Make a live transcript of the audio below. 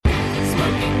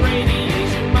Smoking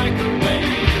radiation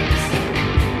microwaves,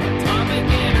 atomic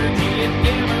energy and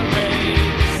gamma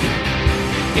rays.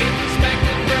 Get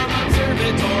perspective from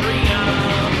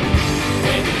observatorium.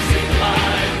 When you see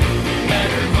live, you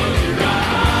better close your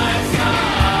eyes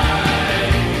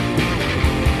tight.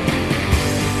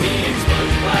 The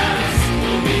exposed glass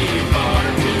will be far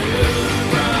too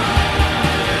bright.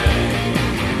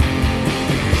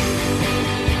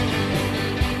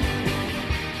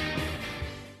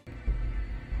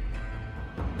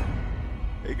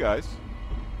 Hey guys,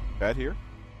 Pat here,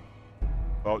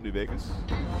 Fallout New Vegas.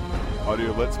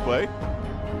 Audio Let's Play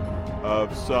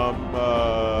of some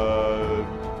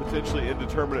potentially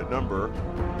indeterminate number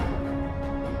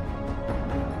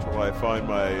until I find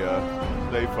my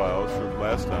save files from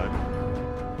last time.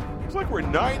 Looks like we're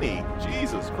 90.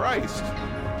 Jesus Christ.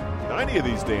 90 of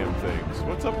these damn things.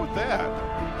 What's up with that?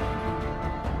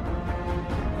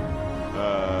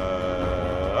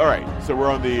 Alright, so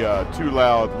we're on the too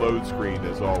loud load screen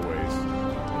as always.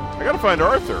 I gotta find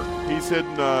Arthur. He's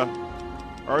hidden,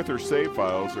 Arthur's save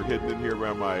files are hidden in here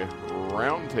around my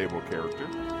roundtable character.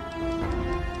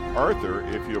 Arthur,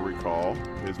 if you'll recall,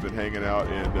 has been hanging out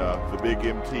in the Big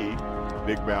MT,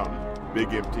 Big Mountain,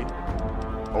 Big Empty,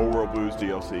 Old World Blues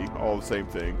DLC, all the same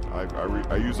thing.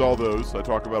 I use all those. I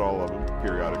talk about all of them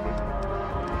periodically.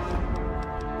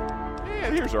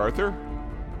 And here's Arthur.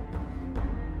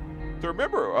 So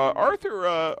remember,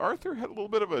 Arthur had a little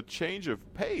bit of a change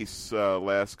of pace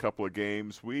last couple of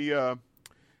games. We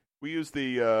used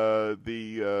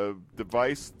the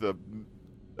device, the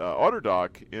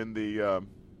autodock in the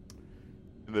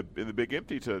Big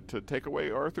Empty to take away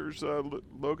Arthur's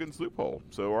Logan's loophole.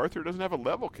 So Arthur doesn't have a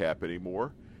level cap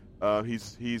anymore.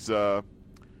 He's still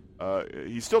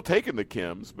taking the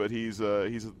chems, but he's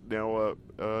now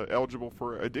eligible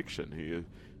for addiction. He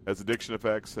has addiction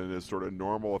effects and his sort of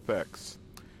normal effects.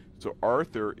 So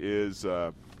Arthur is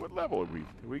what level are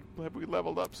we? Have we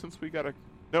leveled up since we got a?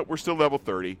 No, we're still level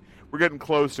 30. We're getting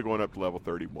close to going up to level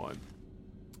 31.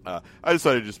 I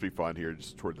decided to just be fun here,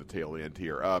 just toward the tail end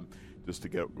here, just to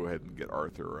go ahead and get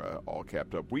Arthur all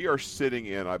capped up. We are sitting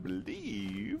in, I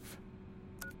believe.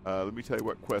 Let me tell you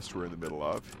what quest we're in the middle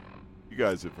of. You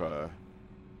guys have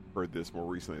heard this more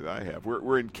recently than I have.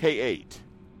 We're in K8.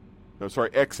 No, sorry,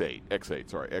 X8.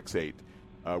 X8.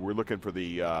 We're looking for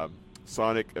the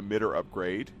sonic emitter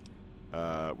upgrade.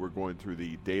 We're going through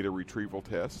the data retrieval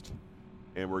test.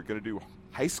 And we're going to do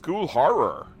high school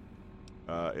horror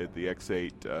at the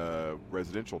X8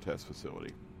 residential test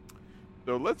facility.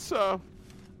 So let's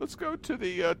go to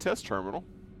the test terminal.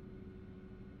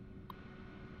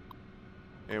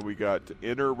 And we got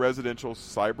inner residential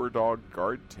CyberDog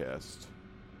guard test.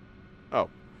 Oh,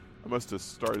 I must have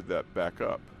started that back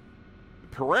up. The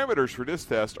parameters for this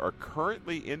test are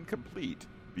currently incomplete.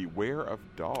 Beware of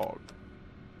dog.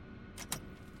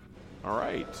 All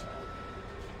right.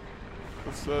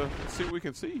 Let's see what we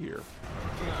can see here.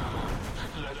 Now,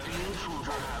 let the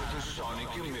intruder have the sonic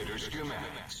emitter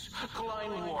schematics.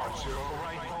 Klein warts are all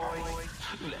right, boy.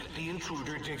 Let the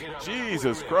intruder dig it up.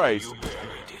 Jesus Christ. You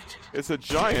buried it. It's a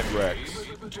giant Rex.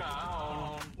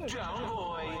 Down,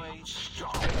 boy.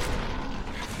 Stop.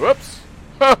 Whoops.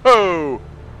 Ho-ho!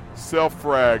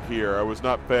 Self-frag here. I was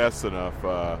not fast enough.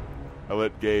 I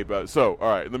let Gabe... all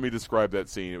right, let me describe that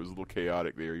scene. It was a little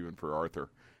chaotic there, even for Arthur.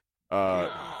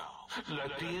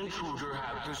 Let the intruder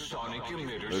have the sonic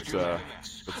emitter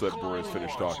schematics. Let's let Boris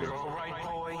finish talking. All right,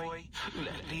 boy.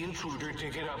 Let the intruder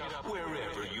dig it up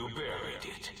wherever you buried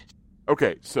it.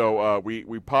 Okay, so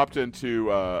we popped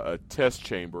into a test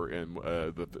chamber in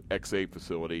the X8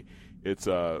 facility. It's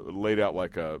laid out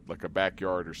like a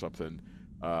backyard or something.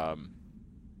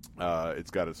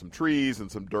 It's got some trees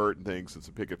and some dirt and things and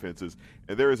some picket fences.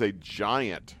 And there is a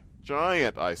giant,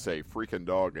 I say, freaking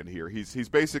dog in here. He's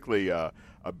basically a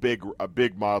big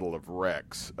model of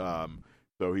Rex. So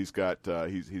he's got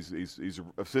he's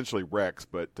essentially Rex,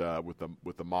 but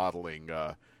with the modeling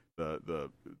the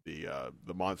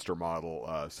monster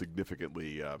model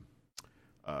significantly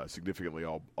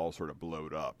all sort of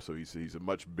blowed up. So he's a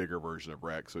much bigger version of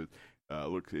Rex. So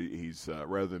look, he's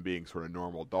rather than being sort of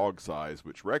normal dog size,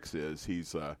 which Rex is,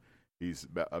 he's about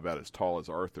as tall as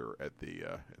Arthur at the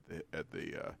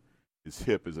his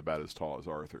hip is about as tall as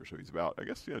Arthur. So he's about, I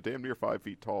guess, damn near 5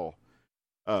 feet tall.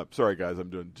 Sorry guys, I'm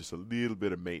doing just a little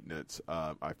bit of maintenance.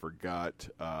 I forgot.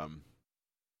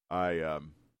 I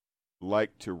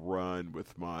like to run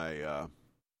with my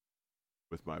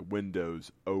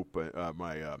windows open.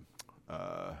 I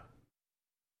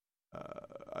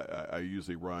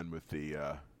usually run with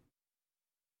the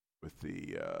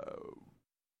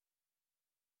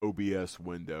OBS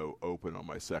window open on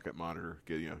my second monitor.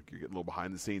 You're getting a little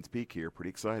behind the scenes peek here. Pretty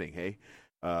exciting, hey?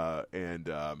 And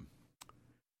I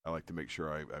like to make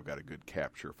sure I've got a good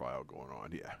capture file going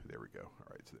on. Yeah, there we go. All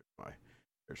right, so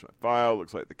there's my file.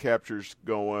 Looks like the capture's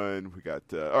going. We got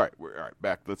all right.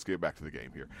 Back. Let's get back to the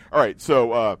game here. All right,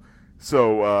 so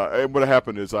and what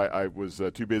happened is I was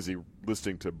too busy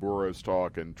listening to Burroughs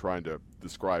talk and trying to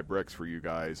describe Rex for you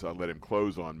guys. I let him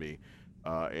close on me.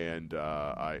 And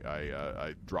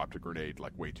I dropped a grenade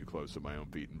like way too close to my own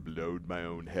feet and blowed my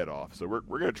own head off. So we're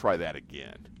going to try that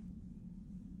again.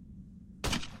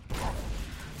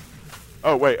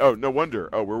 Oh wait! Oh, no wonder.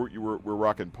 Oh, we're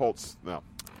rocking Pulse. No,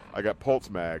 I got Pulse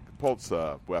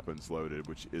weapons loaded,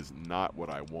 which is not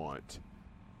what I want.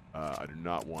 I do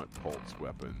not want Pulse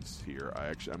weapons here.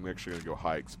 I'm actually going to go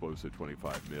high explosive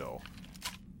 25 mil.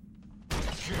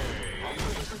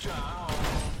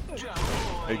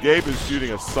 And Gabe is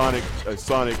shooting a Sonic.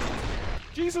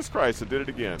 Jesus Christ! I did it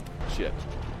again. Shit.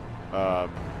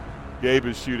 Gabe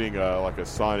is shooting like a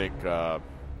Sonic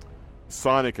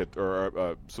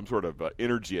or some sort of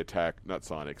energy attack. Not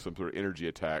Sonic. Some sort of energy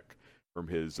attack from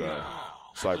his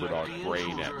Cyberdog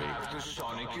brain at me. The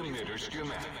Sonic emitter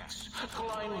schematics.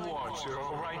 Klein Water,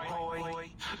 all right, boy?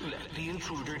 Let the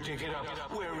intruder dig it up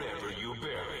wherever you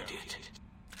buried it.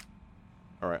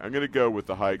 All right, I'm going to go with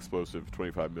the high explosive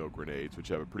 25 mil grenades, which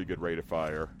have a pretty good rate of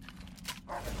fire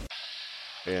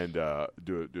and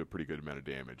do a pretty good amount of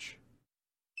damage.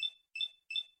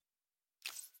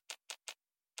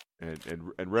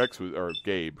 And Rex or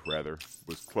Gabe rather,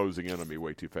 was closing in on me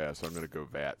way too fast, so I'm going to go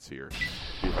VATS here.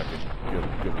 See if I can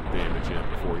get the damage in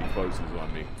before he closes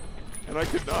on me. And I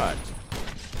could not.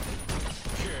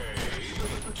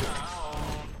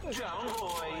 Down,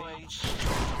 boy.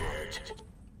 Stop it.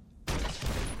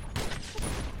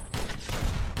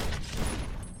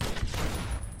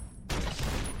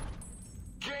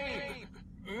 Gabe!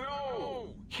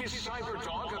 No! His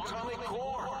Cyberdog atomic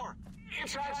core!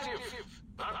 It's active!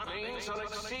 That means an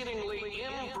exceedingly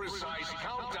imprecise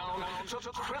countdown to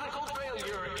critical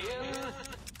failure in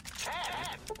 10.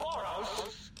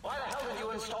 Boros, why the hell did you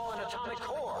install an atomic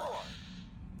core?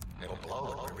 It'll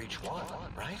blow when we reach 1,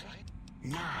 right?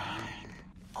 9.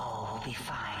 All will be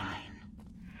fine.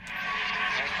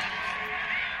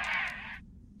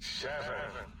 7.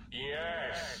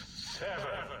 Yes, 7.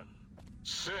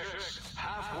 6.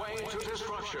 Halfway to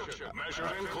destruction.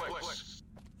 Measured in clicks.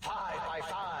 5 by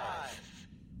 5.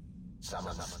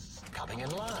 Someone's coming in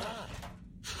line.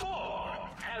 4.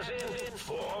 As in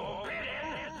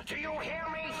forbidden. Do you hear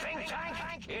me, think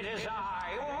tank? It is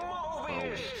I,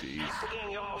 Mobius, Oh, jeez.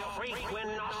 in your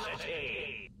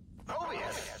freaquinosity.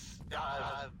 Mobius!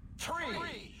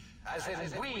 3. As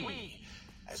in we.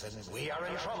 As in we are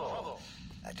in trouble.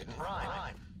 That didn't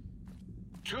rhyme.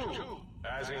 2.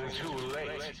 As in too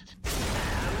late.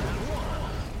 And 1.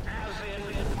 As in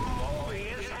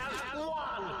Mobius has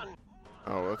won.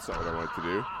 Oh, that's not what I wanted to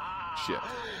do. Shit.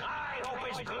 I hope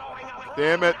it's glowing up.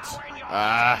 Damn it. in your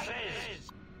Ah. faces.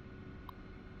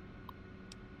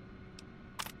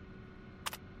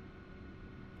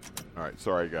 All right,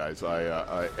 sorry guys.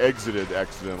 I exited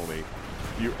accidentally.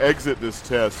 You exit this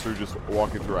test through just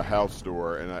walking through a house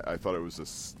door, and I thought it was a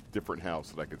different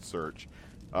house that I could search.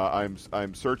 I'm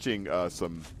searching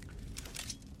some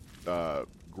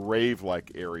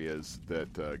grave-like areas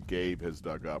that Gabe has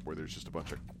dug up, where there's just a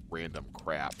bunch of random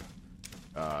crap,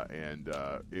 and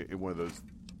in one of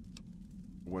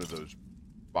those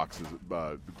boxes,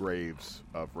 graves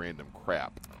of random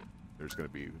crap, there's going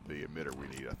to be the emitter we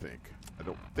need. I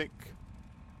don't think.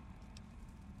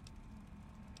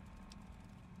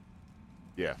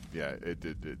 Yeah, it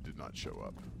did not show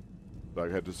up. So I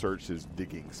had to search his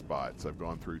digging spots. I've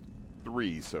gone through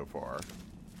 3 so far,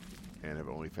 and have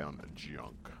only found a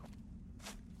junk.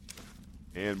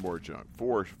 And more junk.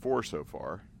 4 so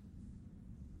far.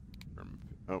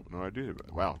 Oh, no, I do.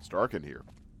 Wow, it's dark in here.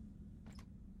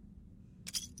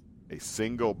 A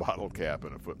single bottle cap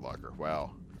and a footlocker.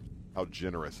 Wow. How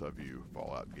generous of you,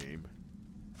 Fallout game.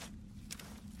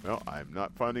 Well, I'm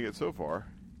not finding it so far.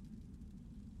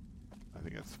 I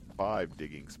think that's 5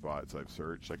 digging spots I've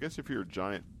searched. I guess if you're a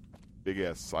giant,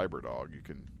 big-ass Cyberdog, you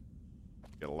can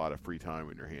get a lot of free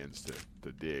time in your hands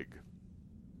to dig.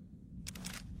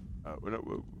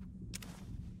 No,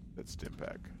 that's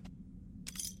Stimpack.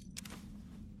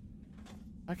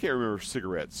 I can't remember if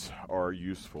cigarettes are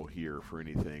useful here for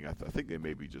anything. I think they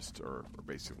maybe just are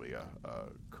basically a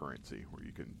currency where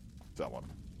you can sell them.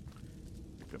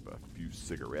 Pick up a few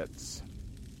cigarettes.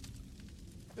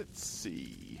 Let's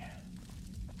see.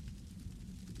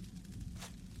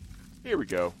 Here we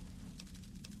go.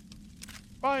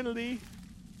 Finally.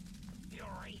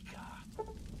 Eureka.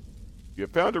 You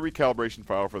have found a recalibration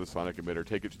file for the sonic emitter.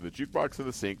 Take it to the jukebox in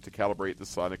the sink to calibrate the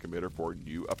sonic emitter for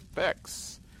new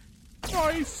effects.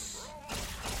 Nice!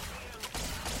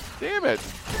 Damn it!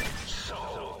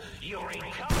 So, you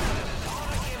recovered the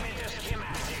sonic emitter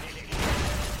schematic.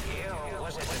 Here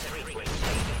was it the frequency.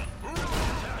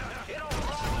 It'll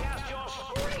broadcast your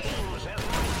screams as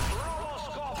my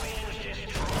Robo-Scorpions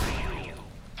destroy you.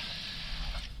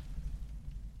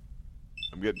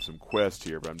 I'm getting some quests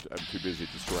here, but I'm too busy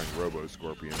destroying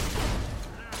Robo-Scorpion. Now,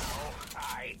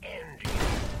 I end you.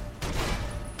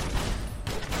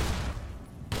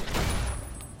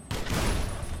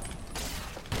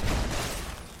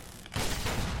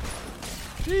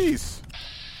 Jeez!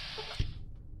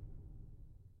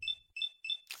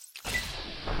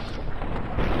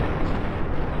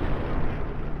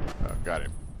 Got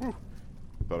him. Whew.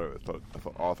 I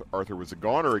thought Arthur was a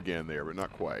goner again there, but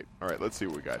not quite. All right, let's see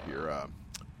what we got here.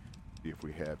 See if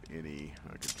we have any.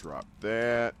 I can drop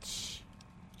that.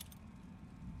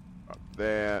 Drop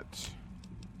that.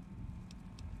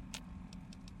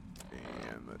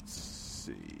 And let's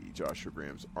see. Joshua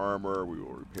Graham's armor. We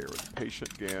will repair with the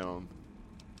patient gown.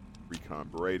 Recon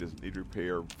beret doesn't need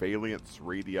repair. Valence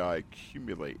radii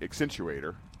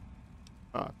accentuator.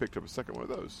 I picked up a second one of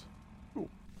those. Cool.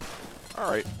 All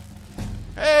right.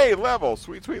 Hey, level.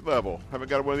 Sweet, sweet level. Haven't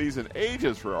got one of these in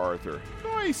ages for Arthur.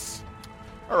 Nice.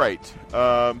 All right.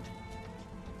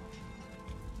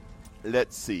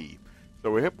 Let's see.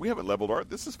 So we haven't leveled Arthur.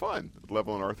 This is fun.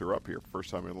 Leveling Arthur up here. First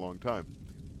time in a long time.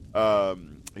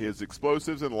 His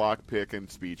explosives and lockpick and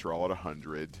speech are all at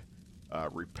 100.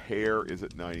 Repair is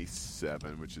at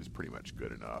 97, which is pretty much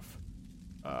good enough.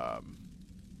 I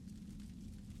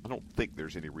don't think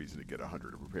there's any reason to get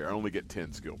 100 of repair. I only get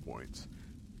 10 skill points.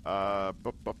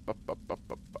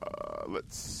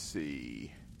 Let's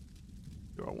see.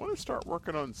 Do I want to start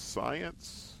working on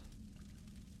science?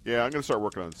 Yeah, I'm going to start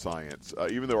working on science.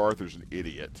 Even though Arthur's an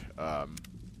idiot, the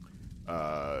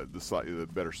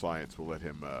better science will let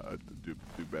him do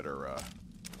better.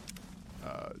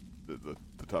 The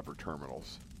tougher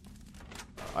terminals.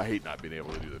 I hate not being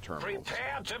able to do the terminals.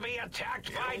 Prepare to be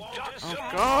attacked by Dr. Oh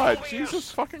God, Jesus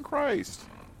fucking Christ!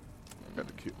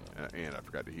 And I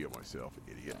forgot to heal myself,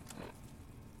 idiot.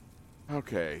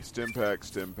 Okay, stim pack.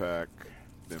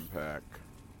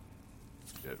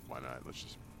 Yeah, why not? Let's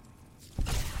just.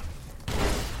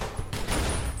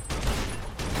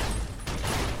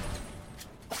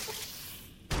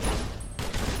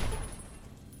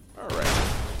 All right.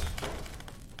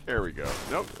 There we go.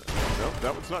 Nope,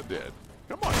 that one's not dead.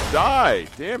 Come on, die!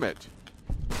 Damn it!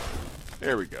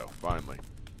 There we go, finally.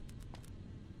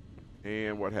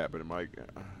 And what happened?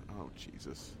 Oh,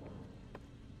 Jesus.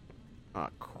 Ah,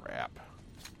 crap.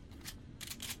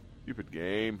 Stupid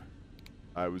game.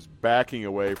 I was backing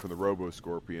away from the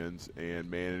Robo-Scorpions and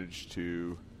managed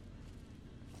to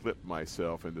clip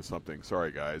myself into something.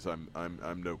 Sorry, guys. I'm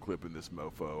no clipping this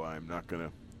mofo. I'm not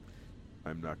going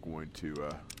to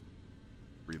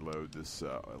reload this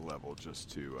level just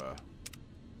to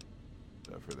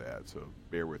for that. So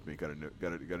bear with me. Got to do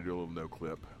a little no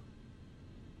clip.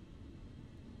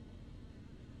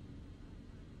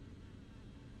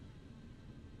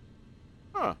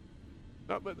 Huh?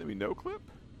 Not letting me no clip?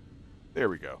 There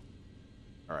we go.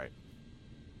 All right.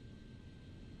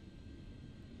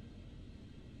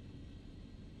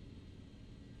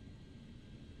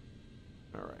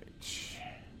 All right.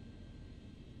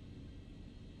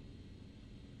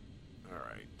 All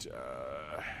right.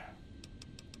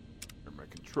 Turn my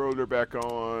controller back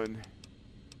on.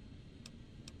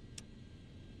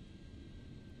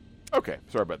 Okay,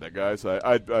 sorry about that, guys.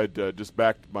 I'd just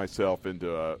backed myself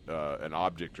into an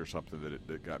object or something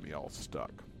that got me all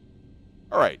stuck.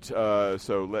 All right,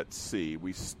 so let's see.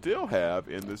 We still have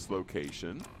in this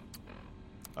location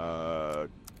 2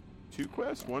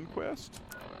 quests, 1 quest.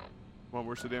 Come on,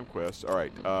 where's the damn quest? All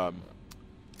right,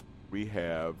 we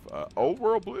have Old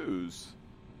World Blues.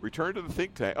 Return to the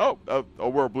think tank. Old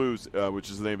World Blues, which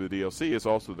is the name of the DLC, is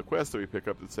also the quest that we pick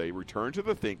up that say, return to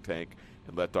the think tank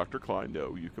and let Dr. Klein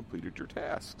know you completed your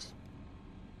tasks.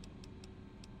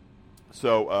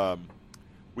 So,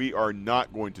 we are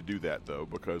not going to do that, though,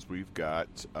 because we've got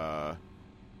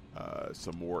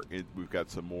some more.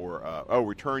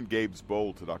 Return Gabe's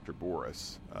bowl to Dr.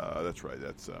 Boris. That's right.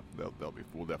 That's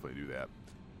we'll definitely do that.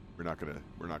 We're not gonna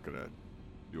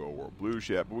do Old World Blues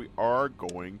yet, but we are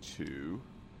going to.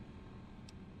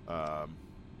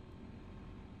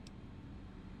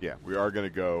 We are going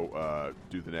to go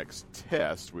do the next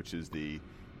test, which is the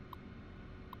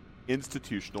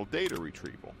Institutional Data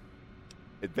Retrieval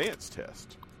Advanced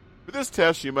Test. For this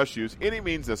test, you must use any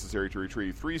means necessary to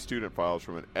retrieve 3 student files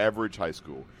from an average high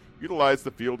school. Utilize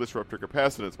the field disruptor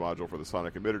capacitance module for the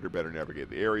sonic emitter to better navigate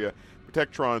the area.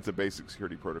 Protectrons and basic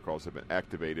security protocols have been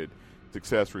activated.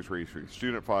 Success retrieves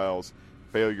student files.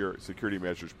 Failure security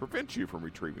measures prevent you from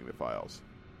retrieving the files.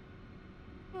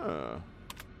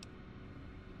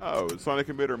 Oh, the sonic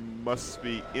emitter must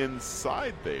be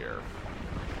inside there.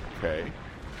 Okay.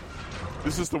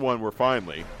 This is the one where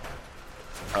finally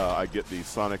I get the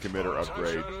sonic emitter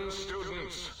upgrade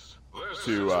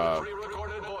to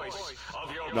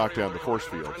knock down the force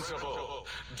fields.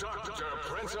 Dr.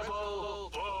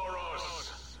 Principal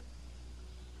Boros.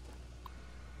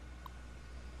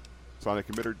 Sonic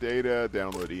emitter data,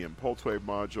 download EM pulse wave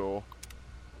module.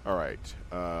 All right.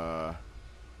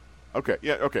 Okay,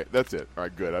 yeah, okay, that's it. All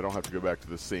right, good. I don't have to go back to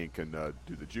the sink and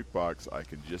do the jukebox. I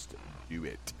can just do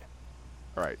it.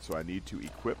 All right, so I need to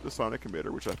equip the sonic emitter,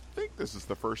 which I think this is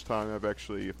the first time I've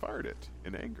actually fired it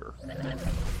in anger.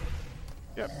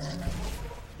 Yep.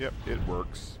 Yep, it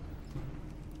works.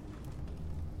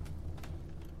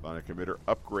 Sonic emitter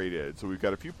upgraded. So we've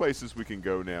got a few places we can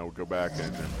go now. We'll go back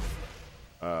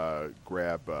and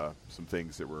grab some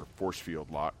things that were force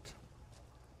field locked.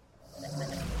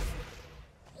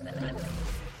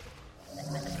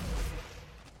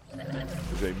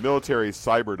 There's a military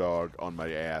cyber dog on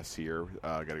my ass here.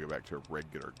 I gotta go back to a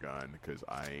regular gun because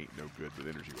I ain't no good with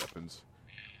energy weapons.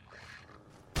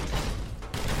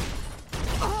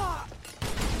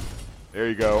 There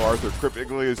you go, Arthur.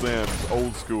 Cryptically his limbs.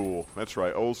 Old school. That's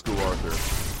right, old school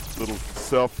Arthur. Little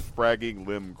self-fragging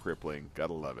limb crippling.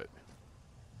 Gotta love it.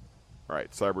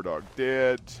 Alright, Cyberdog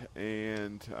dead,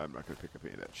 and I'm not gonna pick up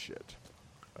any of that shit.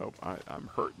 Oh, I'm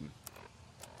hurting.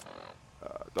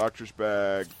 Doctor's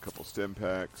bag, a couple stim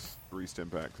packs, 3 stim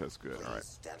packs, that's good. Please Alright.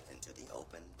 step into the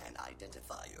open and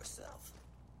identify yourself.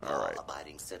 Alright.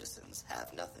 Law-abiding citizens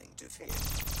have nothing to fear.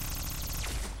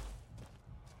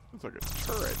 Looks like a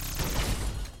turret.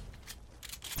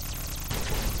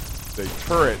 The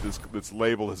turret that's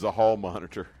labeled as a hall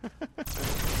monitor.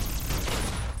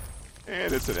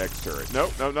 And it's an X turret.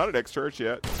 Nope, no, not an X turret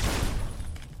yet.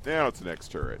 Now it's an X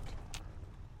turret.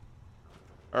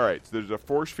 Alright, so there's a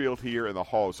force field here in the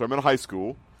hall. So I'm in a high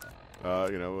school.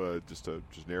 Just a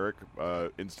generic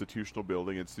institutional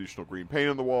building, institutional green paint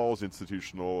on the walls,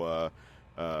 institutional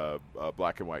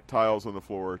black and white tiles on the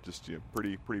floor. Just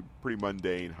pretty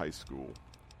mundane high school.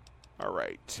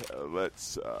 Alright,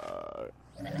 let's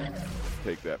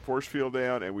take that force field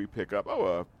down, and we pick up,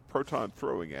 a proton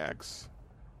throwing axe.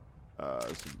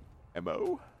 Some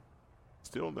ammo.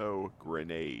 Still no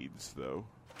grenades, though.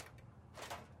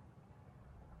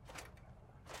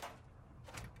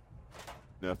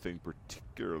 Nothing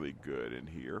particularly good in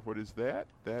here. What is that?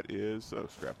 That is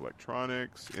scrap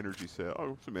electronics, energy cell.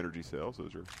 Oh, some energy cells.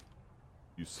 Those are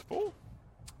useful.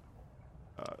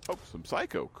 Some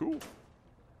psycho. Cool.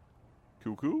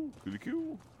 Cool.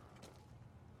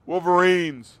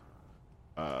 Wolverines.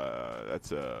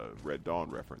 That's a Red Dawn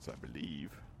reference, I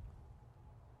believe.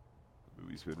 The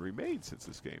movie's been remade since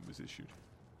this game was issued.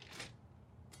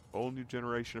 Whole new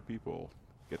generation of people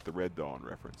get the Red Dawn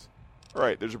reference. All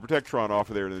right, there's a Protectron off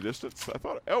of there in the distance. I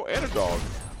thought, and a dog.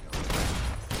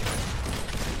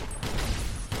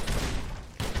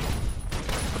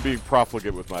 I'm being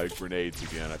profligate with my grenades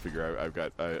again. I figure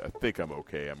I think I'm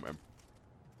okay. I'm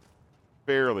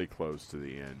fairly close to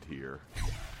the end here.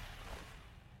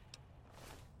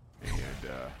 And,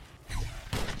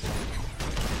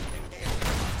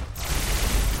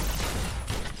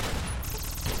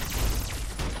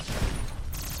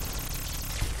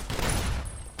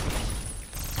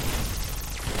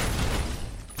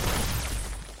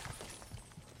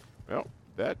 well,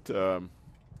 that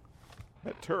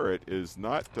turret is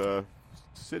not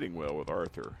sitting well with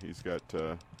Arthur. He's got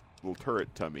a little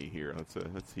turret tummy here.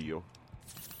 Let's heal.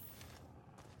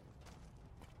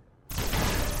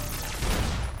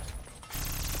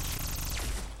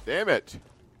 Damn it!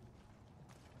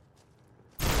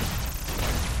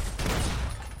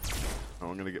 Oh,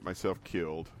 I'm gonna get myself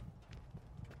killed.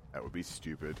 That would be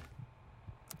stupid.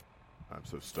 I'm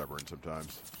so stubborn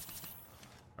sometimes.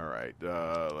 Alright,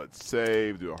 let's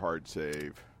save, do a hard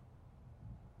save,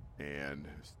 and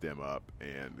stem up,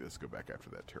 and let's go back after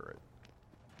that turret.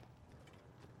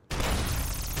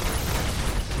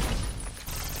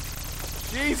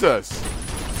 Jesus!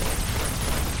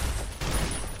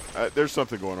 There's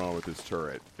something going on with this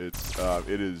turret. It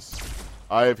is.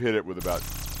 I have hit it with about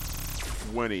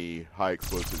 20 high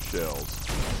explosive shells.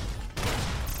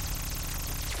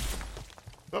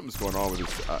 Something's going on with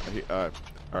this.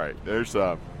 All right, there's.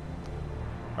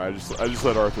 I just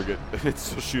let Arthur get. It's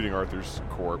still shooting Arthur's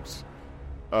corpse.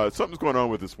 Something's going on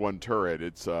with this one turret.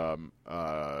 It's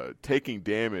taking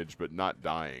damage but not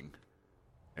dying.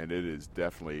 and it is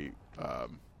definitely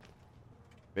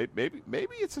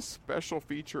maybe it's a special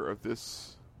feature of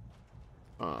this.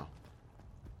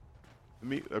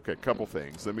 Okay, couple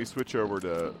things. Let me switch over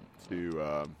to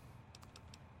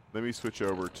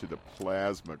the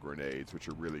plasma grenades, which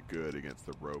are really good against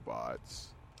the robots.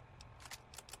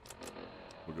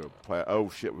 We'll go oh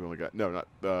shit, we only got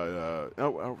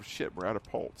oh shit, we're out of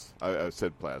pulse. I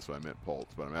said plasma, I meant pulse,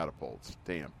 but I'm out of pulse.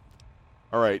 Damn.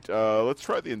 All right, let's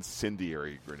try the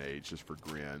incendiary grenades just for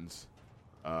grins.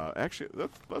 Actually,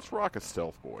 let's rock a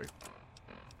stealth boy.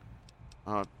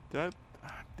 Damn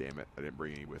it, I didn't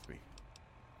bring any with me.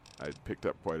 I picked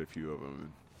up quite a few of them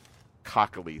and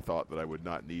cockily thought that I would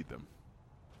not need them.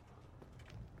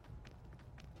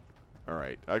 All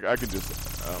right, I can just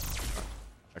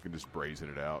brazen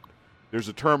it out. There's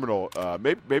a terminal.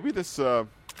 Maybe this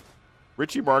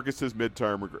Richie Marcus's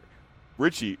midterm.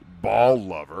 Richie ball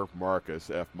lover Marcus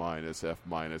F minus in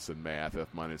math, F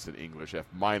minus in English, F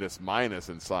minus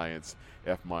in science,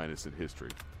 F minus in history.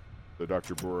 So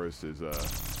Dr. Boris is a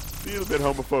little bit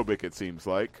homophobic, it seems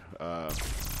like.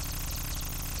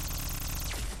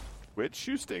 Quit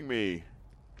shooting me.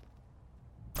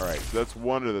 All right, so that's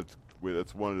one of the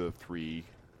three.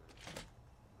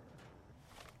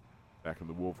 Back in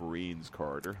the Wolverines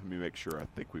corridor. Let me make sure. I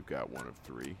think we've got one of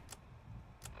three.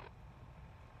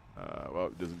 Well,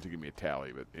 it doesn't give me a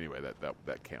tally, but anyway,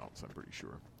 that counts. I'm pretty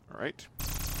sure. All right.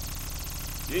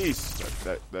 Jeez,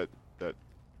 that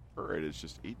turret is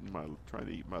just trying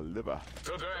to eat my liver.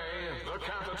 Today, the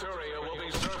cafeteria will be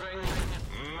serving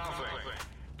nothing.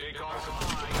 Because I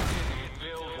didn't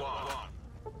build one.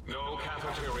 No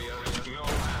cafeteria, no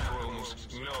bathrooms,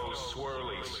 no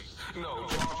swirlies, no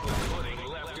chocolate pudding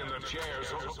left in the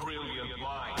chairs of brilliant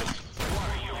minds. What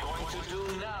are you going to do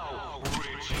now,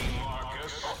 Richie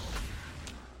Marcus?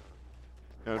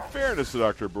 Now, in fairness to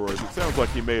Dr. Boris, it sounds like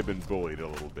he may have been bullied a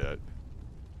little bit.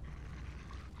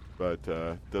 But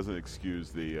doesn't excuse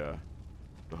the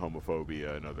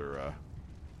homophobia and other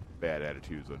bad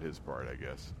attitudes on his part, I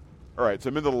guess. All right, so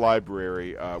I'm in the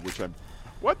library, which I'm...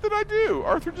 What did I do?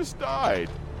 Arthur just died.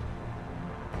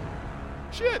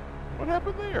 Shit, what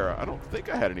happened there? I don't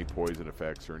think I had any poison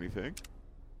effects or anything.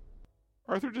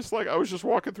 Arthur just I was just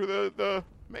walking through the...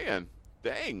 Man,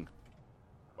 dang.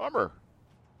 Bummer.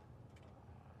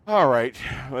 All right,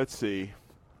 let's see.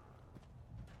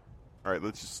 All right,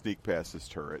 let's just sneak past this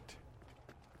turret.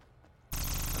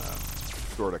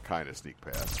 Sort of, kind of sneak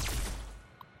past.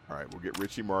 All right, we'll get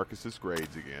Richie Marcus's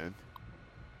grades again.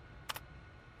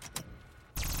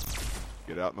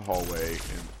 Get out in the hallway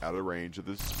and out of range of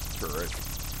this turret.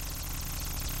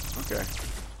 Okay.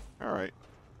 All right.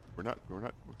 We're not. All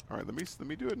right. Let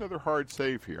me do another hard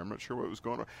save here. I'm not sure what was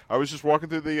going on. I was just walking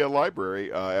through the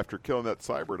library after killing that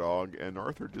cyber dog, and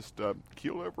Arthur just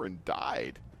keeled over and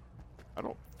died. I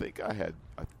don't think I had.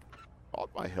 I thought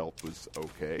my health was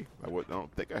okay. I don't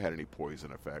think I had any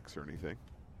poison effects or anything.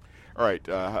 All right.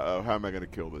 How am I going to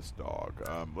kill this dog?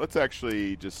 Let's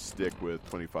actually just stick with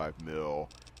 25 mil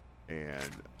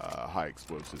and high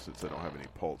explosives since I don't have any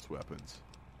pulse weapons.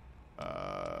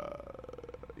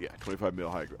 Yeah, 25 mil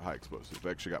high explosives. I've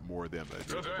actually got more of them than I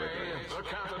do. Today, the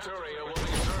cafeteria will be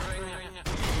serving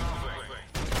nothing.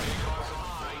 Because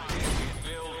I didn't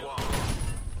build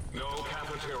one. No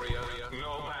cafeteria,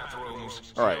 no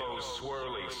bathrooms, all right. No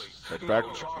swirlies, back.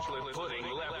 No chocolate pudding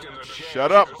left in the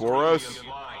Shut up, Boris.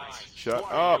 Shut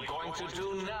up. What are you going to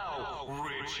do now,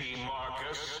 Richie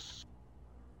Marcus?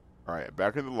 All right,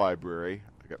 back in the library.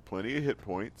 I got plenty of hit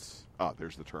points. Ah,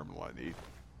 there's the terminal I need.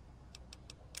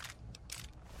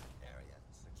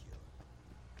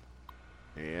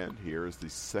 And here is the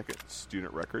second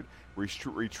student record.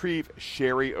 Retrieve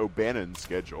Sherry O'Bannon's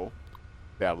schedule.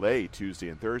 Ballet Tuesday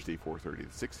and Thursday, 4:30 to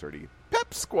 6:30.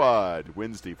 Pep Squad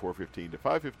Wednesday, 4:15 to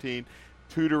 5:15.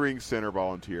 Tutoring Center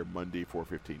Volunteer Monday,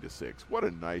 4:15 to 6. What a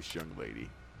nice young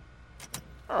lady.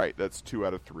 All right, that's 2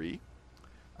 out of 3.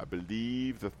 I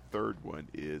believe the third one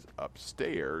is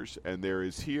upstairs, and there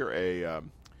is here a.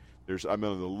 I'm on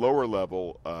the lower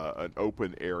level, an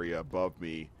open area above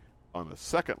me. On the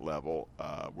second level,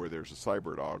 where there's a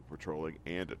cyber dog patrolling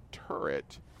and a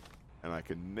turret, and I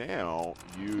can now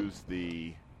use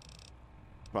the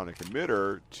sonic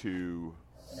emitter to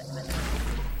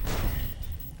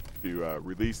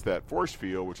release that force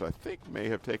field, which I think may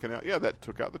have taken out. Yeah, that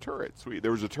took out the turret. Sweet.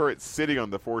 There was a turret sitting on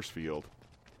the force field,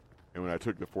 and when I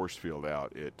took the force field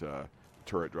out, the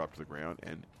turret dropped to the ground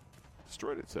and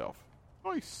destroyed itself.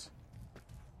 Nice.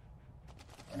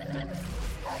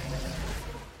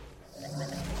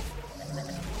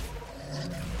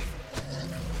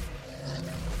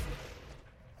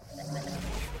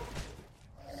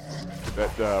 Get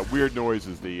That weird noise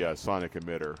is the sonic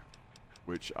emitter,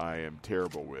 which I am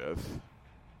terrible with.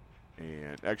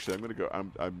 And actually, I'm going to go.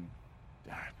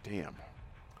 Damn.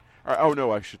 All right, oh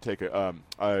no, I should take a.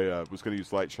 I was going to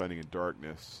use light shining in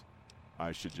darkness.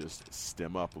 I should just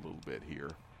stem up a little bit here.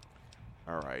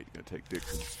 All right, going to take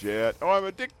Dixon's jet. Oh, I'm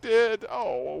addicted.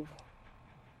 Oh.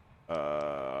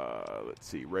 Let's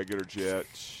see, regular jet,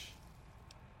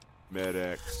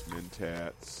 Med-X,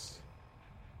 Mentats,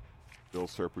 Bill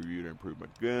Serp review to improve my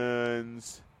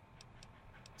guns,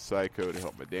 Psycho to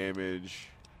help my damage,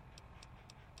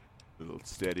 a little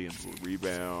steady and a little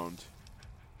rebound.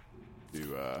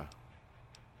 To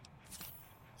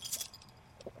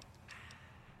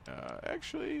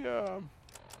actually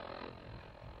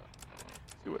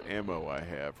see what ammo I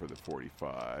have for the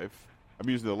 45. I'm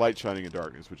using the light shining in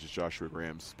darkness, which is Joshua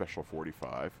Graham's special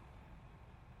 45.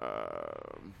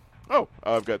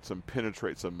 I've got some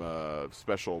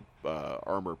special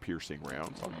armor piercing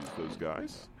rounds. I'll use those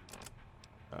guys.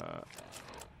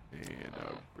 And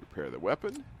repair the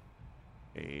weapon.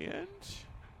 And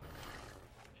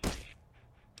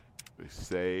we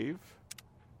save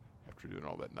after doing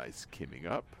all that nice kimming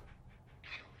up.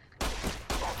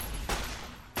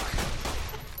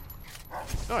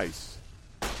 Nice.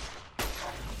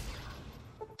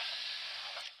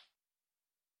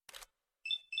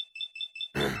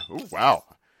 Oh, wow.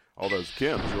 All those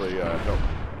chems really help.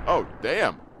 Oh,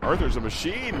 damn. Arthur's a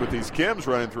machine with these chems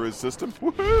running through his system.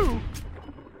 Woohoo!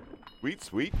 Sweet,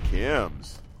 sweet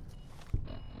chems.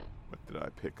 What did I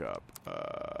pick up?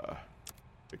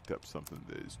 Picked up something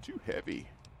that is too heavy.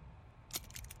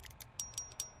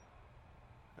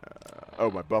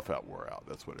 My buff out wore out.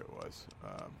 That's what it was.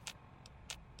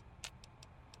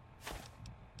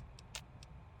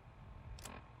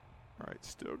 All right,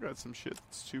 still got some shit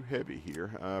that's too heavy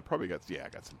here. I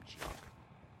got some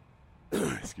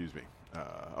junk. Excuse me. I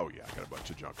got a bunch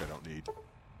of junk I don't need.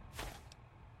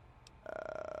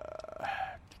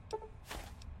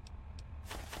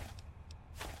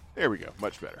 There we go.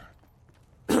 Much better.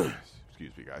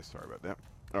 Excuse me, guys. Sorry about that.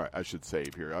 All right, I should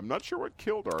save here. I'm not sure what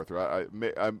killed Arthur. I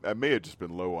may have just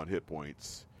been low on hit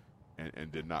points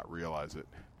and did not realize it.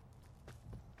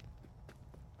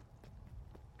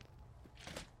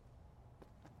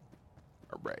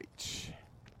 All right.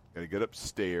 Got to get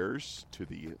upstairs to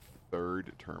the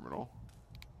third terminal.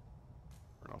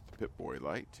 Turn off the Pip-Boy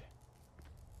light.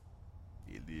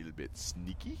 Be a little bit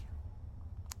sneaky.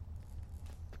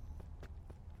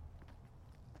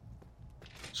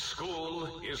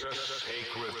 School is a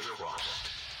sacred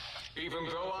trust. Even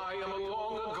though I am a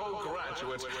long-ago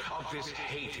graduate of this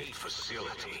hated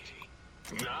facility.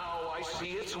 Now I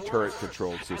see its worth.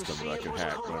 Turret-controlled system that I can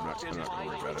hack, but I'm not going to worry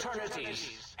about it.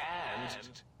 Fraternities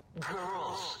and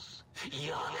girls.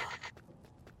 Yuck.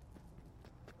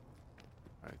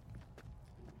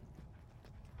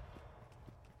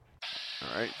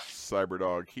 All right,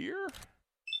 Cyberdog here.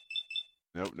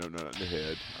 Nope, no, not in the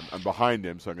head. I'm behind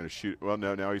him, so I'm going to shoot. Well,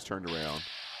 no, now he's turned around.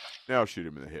 Now I'll shoot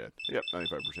him in the head. Yep,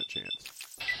 95%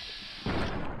 chance.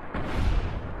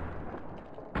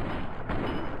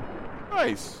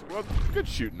 Nice. Well, good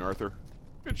shooting, Arthur.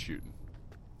 Good shooting.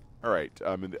 All right,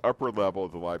 I'm in the upper level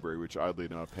of the library, which oddly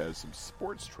enough has some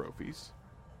sports trophies.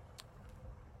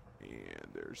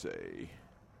 And there's a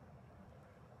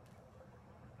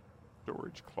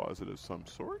storage closet of some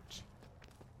sort.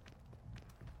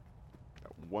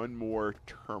 Got one more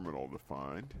terminal to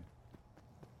find.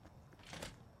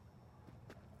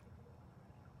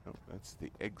 Oh, that's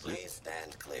the exit. Please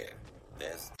stand clear.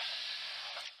 This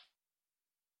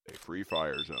A free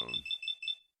fire zone.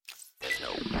 is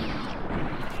no.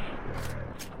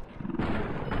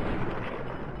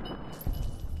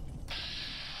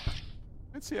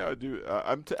 Let's see how I do.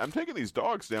 I'm taking these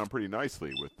dogs down pretty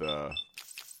nicely with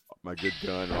my good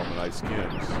gun and all my nice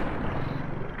skins.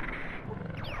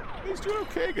 He's doing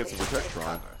okay against the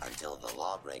Protectron. Until the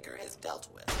lawbreaker is dealt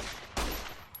with.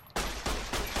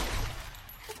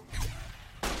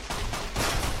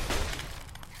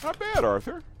 Not bad,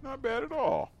 Arthur. Not bad at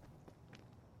all.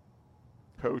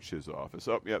 Coach's office.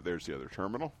 Oh, yeah, there's the other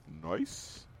terminal.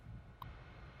 Nice.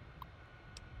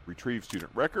 Retrieve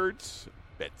student records.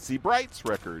 Betsy Bright's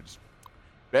records.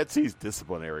 Betsy's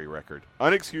disciplinary record.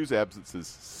 Unexcused absences,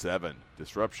 7.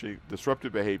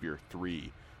 Disruptive behavior,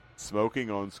 3. Smoking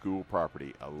on school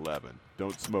property, 11.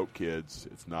 Don't smoke, kids.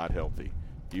 It's not healthy.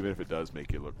 Even if it does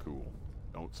make you look cool.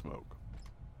 Don't smoke.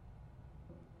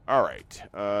 All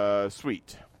right.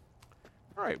 Sweet.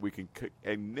 All right, we can...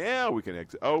 And now we can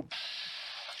exit... Oh.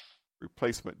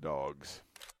 Replacement dogs.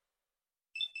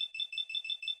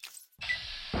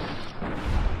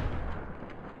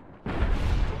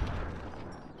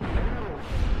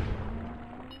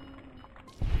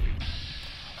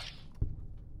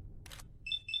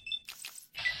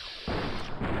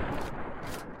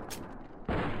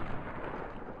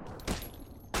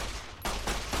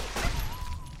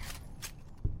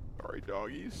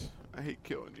 doggies. I hate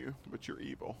killing you, but you're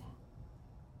evil.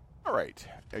 All right,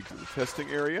 exit the testing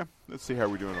area. Let's see how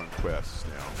we're doing on quests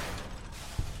now.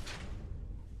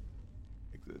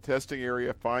 Exit the testing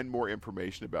area. Find more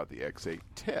information about the X8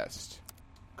 test.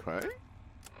 Okay.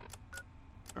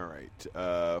 All right.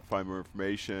 Find more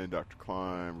information. Dr.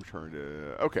 Klein. Return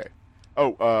to... Okay.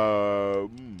 Oh,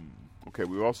 okay,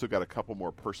 we've also got a couple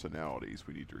more personalities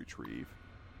we need to retrieve.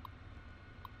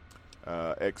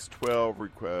 X12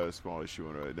 request small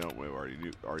issue. No, we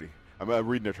already. I'm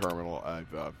reading the terminal.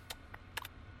 I've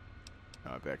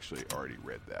actually already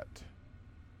read that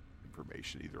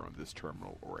information either on this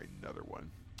terminal or another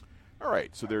one. All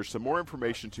right, so there's some more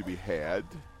information to be had.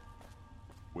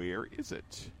 Where is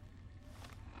it?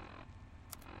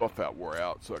 Buff out wore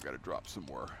out, so I got to drop some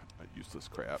more useless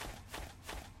crap.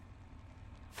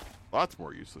 Lots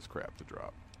more useless crap to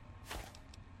drop.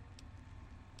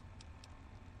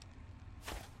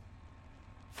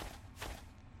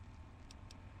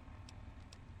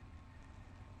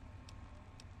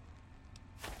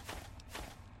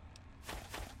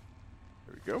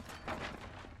 There we go.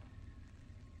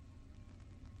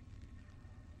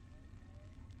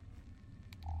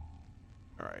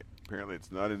 All right. Apparently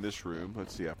it's not in this room.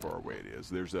 Let's see how far away it is.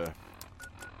 There's a...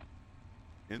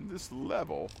 in this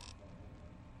level,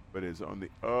 but it's on the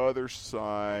other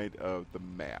side of the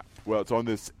map. Well, it's on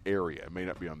this area. It may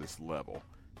not be on this level.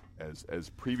 As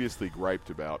previously griped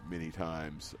about many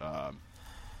times,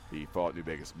 the Fallout New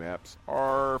Vegas maps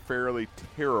are fairly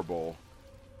terrible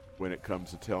when it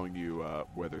comes to telling you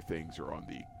whether things are on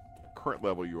the current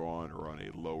level you're on or on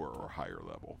a lower or higher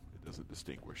level. It doesn't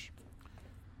distinguish.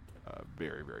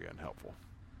 Very, very unhelpful.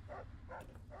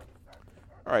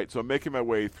 All right, so I'm making my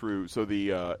way through. So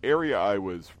the area I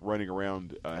was running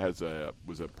around was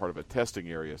a part of a testing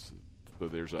area. So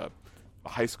there's a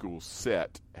high school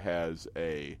set has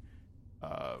a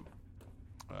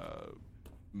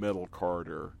metal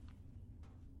Carter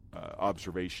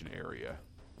observation area.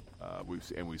 We've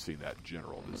seen that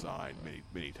general design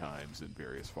many times in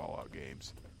various Fallout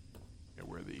games,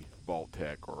 where the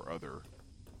Vault-Tec or other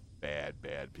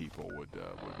bad people would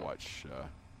watch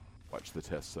the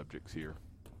test subjects here.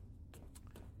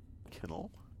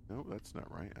 Kennel? No, that's not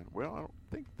right. Well, I don't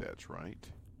think that's right.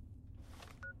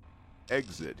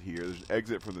 Exit here. There's an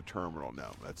exit from the terminal. No,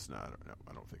 that's not. No,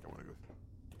 I don't think I want to go.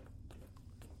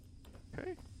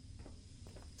 Okay.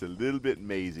 It's a little bit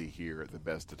mazy here at the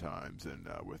best of times, and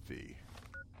with the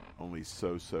only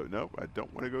so-so. Nope, I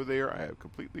don't want to go there. I have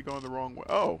completely gone the wrong way.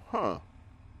 Oh, huh.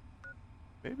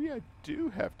 Maybe I do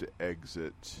have to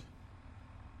exit.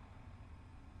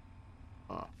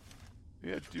 Huh.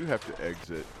 Yeah, I do have to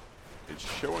exit. It's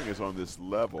showing us on this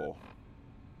level.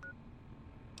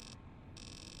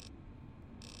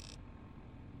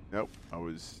 Nope,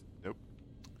 nope.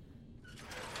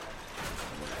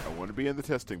 I want to be in the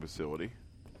testing facility.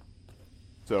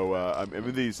 So I'm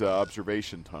in these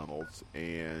observation tunnels,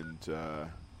 and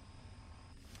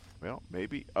well,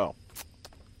 maybe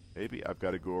I've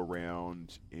got to go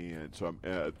around, and so I'm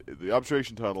the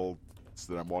observation tunnels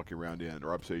that I'm walking around in,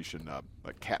 or observation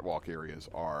like catwalk areas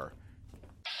are.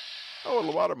 Oh, a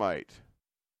lobotomite.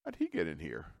 How'd he get in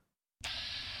here?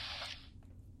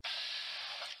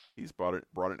 He's brought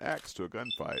an axe to a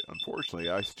gunfight. Unfortunately,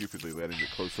 I stupidly let him get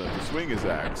close enough to swing his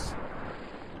axe.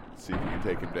 Let's see if we can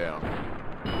take him down.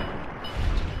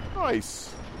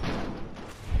 Nice.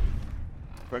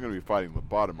 If I'm going to be fighting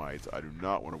lobotomites, I do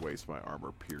not want to waste my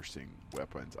armor-piercing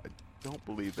weapons. I don't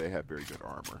believe they have very good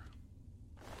armor.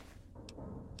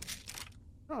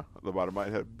 Huh, a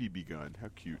lobotomite had a BB gun. How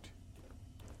cute.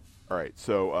 All right,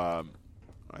 so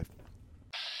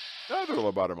another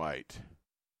lobotomite.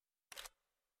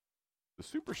 The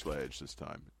super sledge this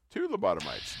time. 2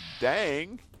 lobotomites.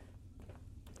 Dang.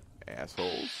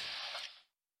 Assholes.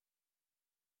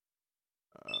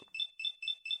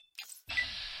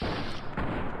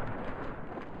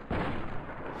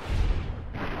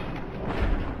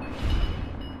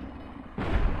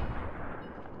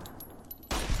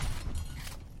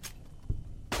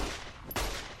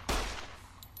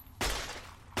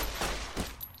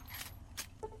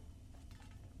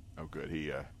 Oh, good.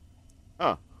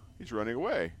 He's running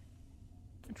away.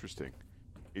 Interesting.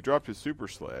 He dropped his super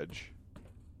sledge.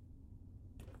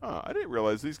 I didn't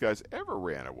realize these guys ever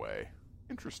ran away.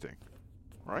 Interesting.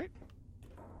 Right?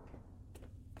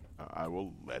 I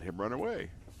will let him run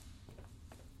away.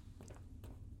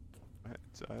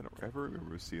 I don't ever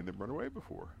remember seeing them run away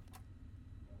before.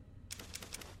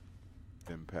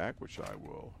 Impact, which I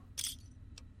will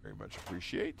very much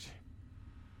appreciate.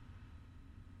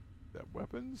 That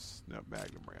weapons? No,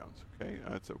 magnum rounds. Okay,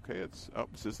 that's okay. Is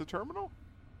this the terminal?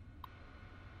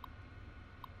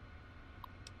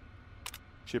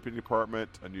 Shipping department,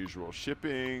 unusual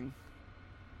shipping.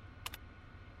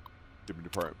 Shipping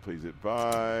department, please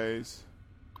advise.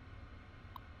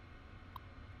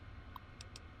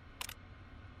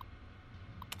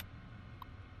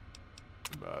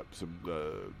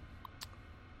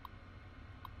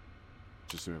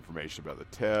 Just some information about the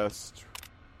test.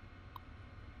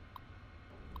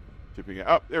 Shipping it.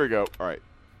 Oh, there we go. All right.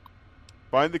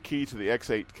 Find the key to the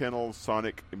X8 kennel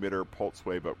sonic emitter pulse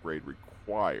wave upgrade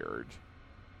required.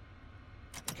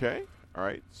 Okay. All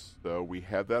right. So we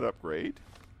have that upgrade.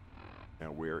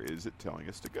 Now where is it telling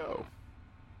us to go?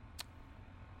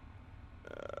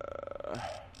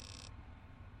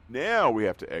 Now we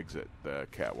have to exit the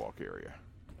catwalk area.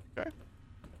 Okay.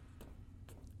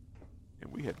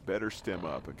 And we had better stem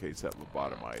up in case that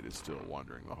lobotomite is still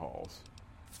wandering the halls.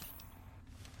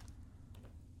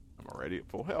 I'm already at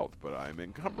full health, but I'm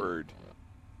encumbered.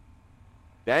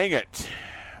 Dang it.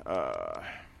 Oh,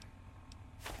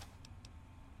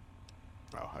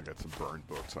 I got some burned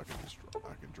books I can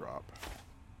drop.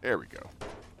 There we go.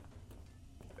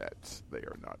 They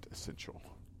are not essential.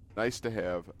 Nice to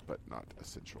have, but not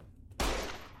essential.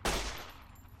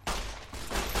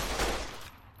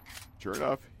 Sure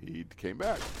enough, he came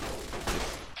back.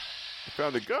 I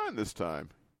found a gun this time.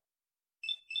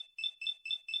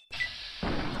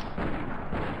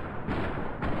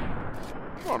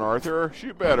 Come on, Arthur.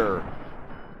 Shoot better.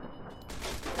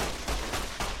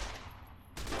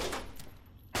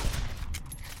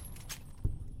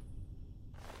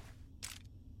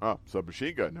 Oh,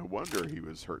 submachine gun. No wonder he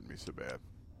was hurting me so bad.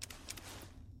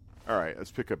 All right,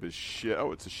 let's pick up his shit.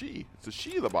 Oh, it's a she. It's a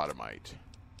she lobotomite.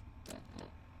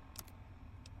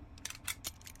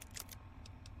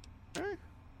 Okay.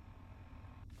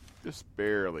 Just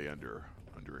barely under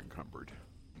encumbered.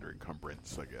 Under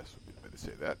encumbrance, I guess would be the way to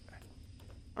say that.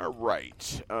 All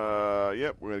right.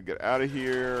 Yep, we're going to get out of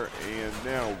here. And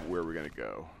now where are we going to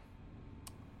go?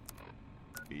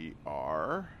 We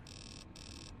are...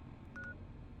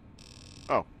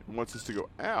 Oh, it wants us to go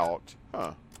out.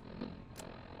 Huh.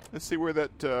 Let's see where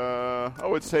that...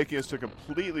 oh, it's taking us to a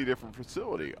completely different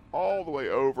facility. All the way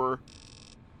over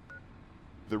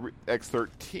the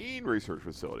X13 research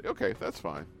facility. Okay, that's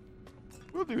fine.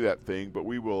 We'll do that thing, but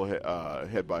we will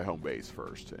head by home base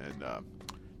first and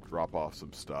drop off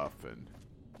some stuff and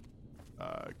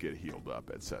get healed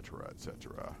up, etc.,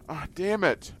 etc. Ah, damn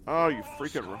it! Oh, you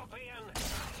freaking...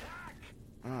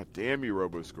 Ah, damn you,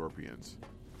 Robo-Scorpions.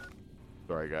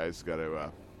 Sorry, guys. Got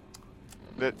to...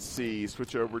 let's see.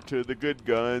 Switch over to the good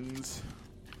guns.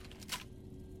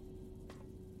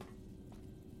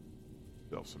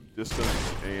 Self some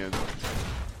distance and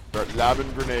start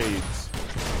lobbing grenades.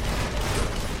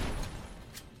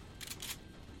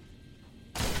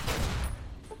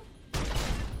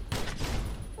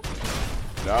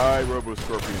 Die,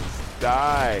 Robo-Scorpions.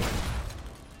 Die.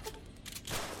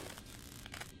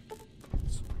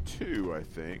 It's 2, I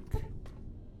think.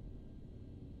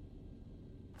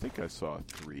 I think I saw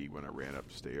 3 when I ran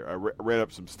upstairs. I ran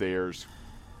up some stairs,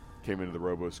 came into the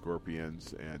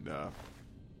Robo-Scorpions, and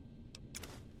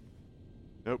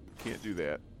nope, can't do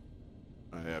that.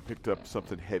 I picked up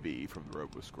something heavy from the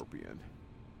Robo-Scorpion.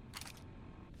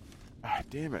 Ah,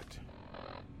 damn it.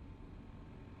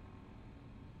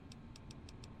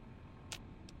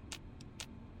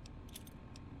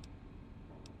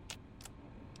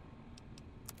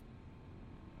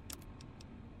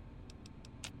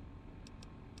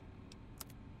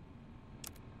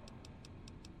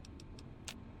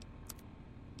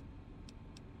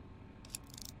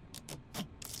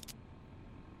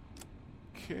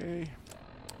 Okay.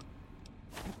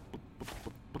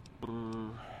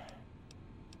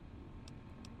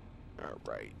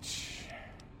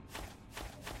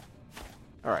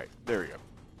 All right, there we go.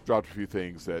 Dropped a few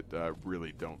things that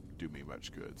really don't do me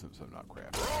much good since I'm not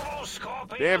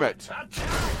crafting. Damn it!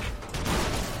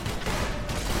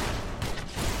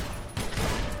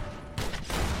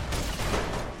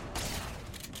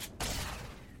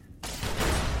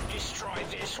 Destroy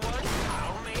this one,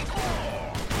 I'll make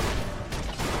more.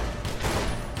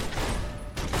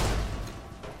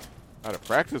 Out of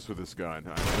practice with this gun.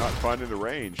 I'm not finding the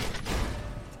range.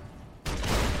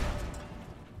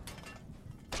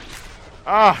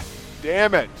 Ah,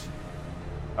 damn it.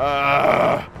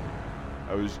 I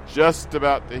was just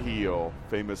about to heal.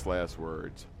 Famous last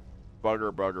words.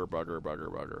 Bugger, bugger, bugger, bugger,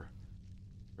 bugger.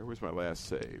 Where was my last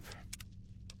save?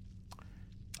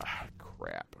 Ah,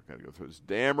 crap. I gotta go through those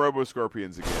damn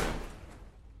Robo-Scorpions again.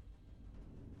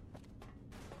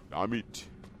 Damit.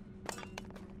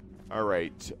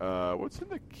 Alright. What's in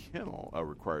the kennel? Oh,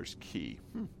 requires key.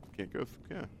 Can't go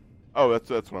through. Yeah. Oh, that's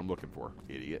what I'm looking for.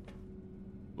 Idiot.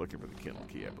 Looking for the kennel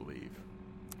key, I believe.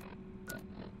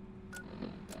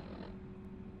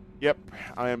 Yep,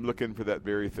 I am looking for that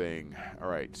very thing. All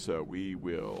right, so we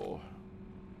will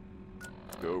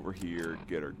go over here,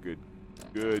 get our good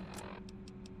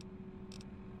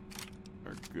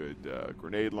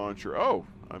grenade launcher. Oh,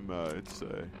 it's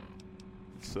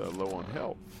low on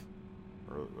health,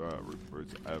 or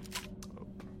it's,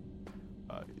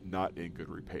 not in good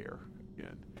repair.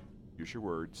 Again, use your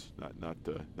words.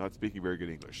 Not speaking very good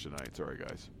English tonight. Sorry,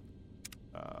 guys.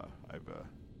 I've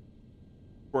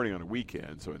recording on a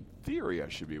weekend, so in theory I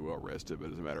should be well rested.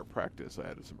 But as a matter of practice, I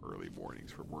had some early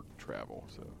mornings for work travel.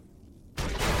 So.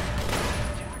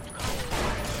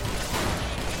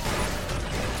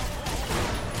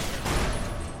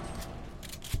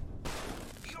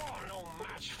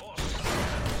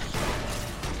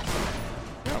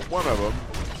 One of them.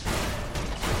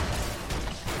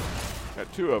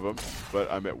 Got two of them, but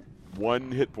I'm at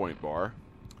 1 hit point bar.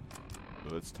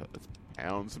 So let's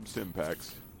pound some stim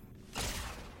packs.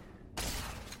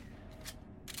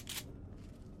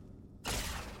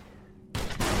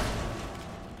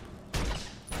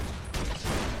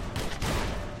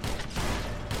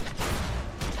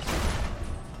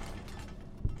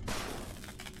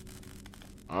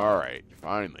 All right,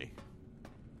 finally.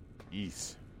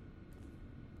 Ease.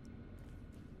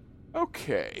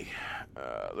 Okay,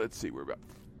 let's see. We're about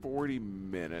 40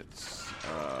 minutes.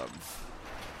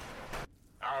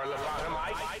 Our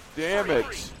lobotomite. Damn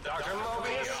it! Dr.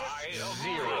 Mobius.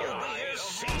 0.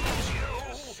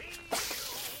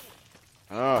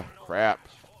 Ah, crap.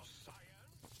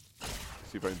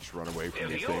 See if I can just run away from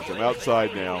these things. I'm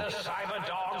outside now. The cyber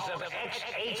dogs of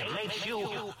X8 makes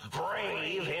you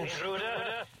brave,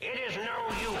 intruder. It is no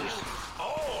use.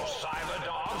 All cyber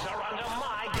dogs are under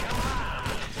my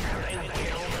command, and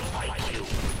they will fight you.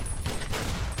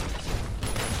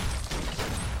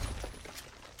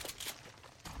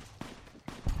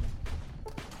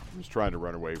 I'm just trying to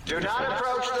run away from Do these not things.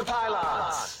 approach the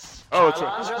pylons. Oh, that's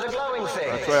Pylons right. are the glowing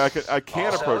things. That's right. I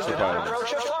can't Also, approach the do not pylons.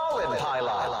 approach a fallen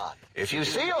pylon. If you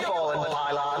see a fallen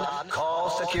pylon, call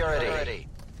security.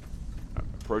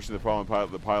 Approaching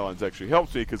the pylons actually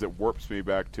helps me because it warps me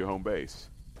back to home base.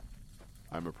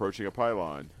 I'm approaching a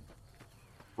pylon.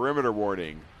 Perimeter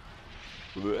warning.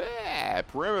 Blah,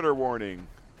 perimeter warning.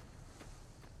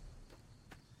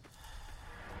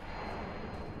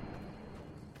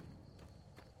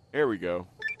 There we go.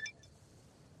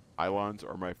 Pylons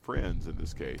are my friends in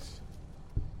this case.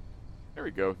 There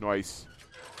we go. Nice.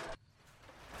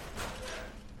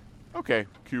 Okay.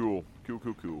 Cool.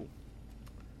 Cool.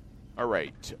 All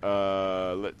right.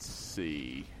 Let's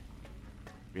see.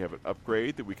 We have an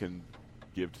upgrade that we can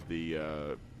give to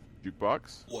the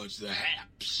jukebox. What's the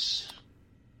haps?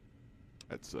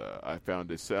 That's I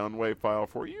found a sound wave file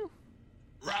for you.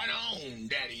 Right on,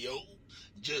 Daddy-o.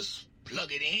 Just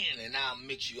plug it in and I'll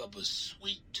mix you up a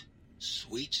sweet,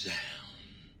 sweet sound.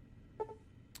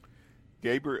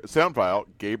 Sound file,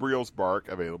 Gabriel's Bark,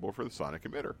 available for the sonic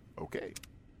emitter. Okay.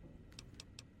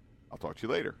 I'll talk to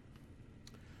you later.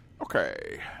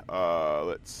 Okay.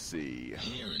 Let's see.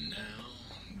 Here and now,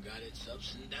 got its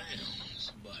ups and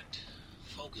downs, but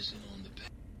focusing on the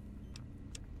back.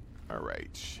 All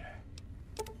right.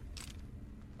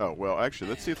 Oh, well, actually,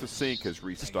 let's see if the sink has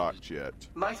restocked yet.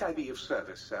 Might I be of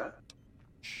service, sir?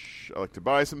 I like to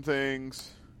buy some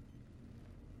things.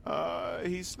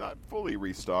 He's not fully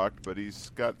restocked, but he's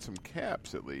got some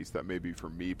caps at least. That may be for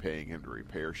me paying him to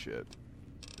repair shit.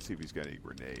 Let's see if he's got any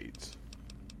grenades.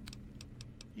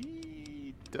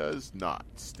 He does not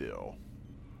still.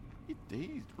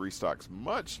 He restocks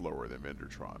much lower than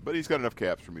Endertron, but he's got enough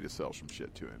caps for me to sell some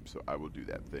shit to him, so I will do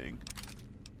that thing.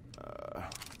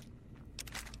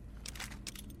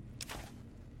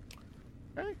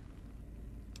 Okay.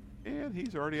 And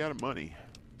he's already out of money.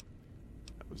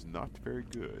 That was not very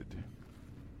good.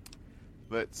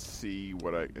 Let's see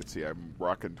what let's see, I'm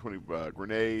rocking 20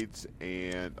 grenades,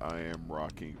 and I am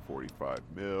rocking 45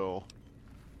 mil.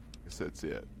 I guess that's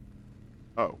it.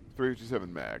 Oh,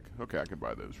 357 mag. Okay, I can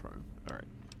buy those from him.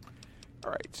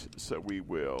 Alright, so we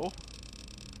will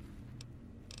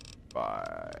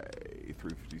buy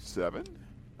 357.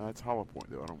 That's hollow point,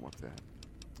 though. I don't want that.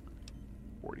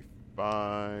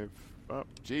 45. Oh,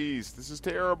 jeez, this is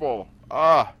terrible.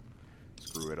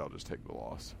 Screw it. I'll just take the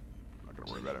loss. I'm not going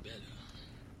to worry about it.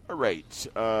 Alright,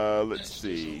 let's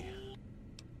see.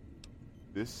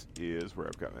 This is where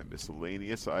I've got my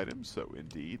miscellaneous items, so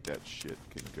indeed that shit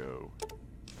can go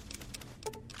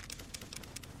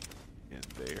in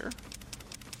there.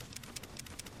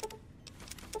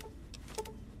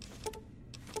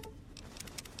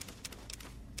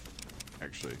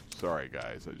 Actually, sorry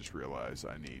guys, I just realized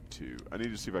I need to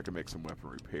see if I can make some weapon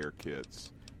repair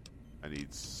kits. I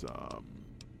need some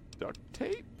duct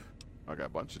tape. I got a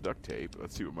bunch of duct tape.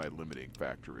 Let's see what my limiting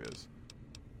factor is.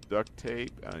 Duct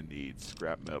tape. I need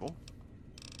scrap metal.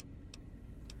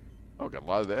 Oh, got a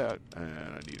lot of that.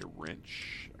 And I need a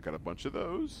wrench. I got a bunch of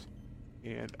those.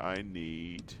 And I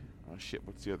need... Oh, shit.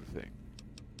 What's the other thing?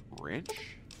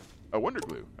 Wrench? Oh, wonder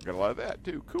glue. I got a lot of that,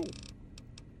 too. Cool.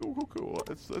 Cool.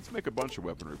 Let's make a bunch of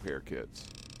weapon repair kits.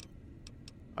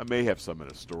 I may have some in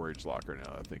a storage locker now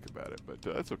that I think about it. But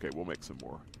that's okay. We'll make some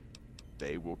more.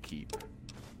 They will keep.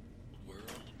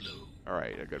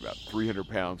 Alright, I got about 300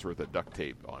 pounds worth of duct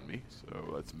tape on me. So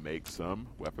let's make some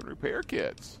weapon repair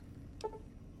kits.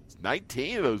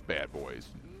 19 of those bad boys.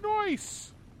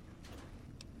 Nice.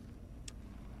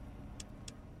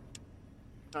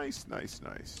 Nice.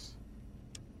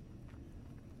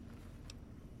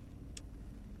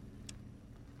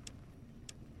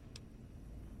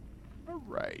 All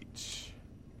right.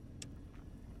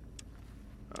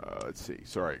 Let's see.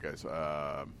 Sorry, guys.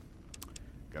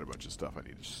 Got a bunch of stuff I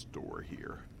need to store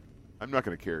here. I'm not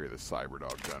going to carry the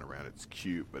Cyberdog gun around. It's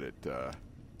cute, but it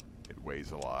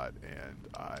weighs a lot, and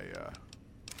I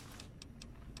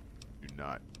do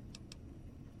not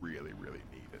really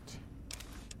need it.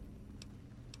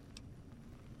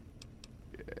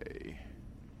 Okay.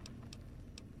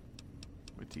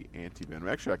 Anti-venom.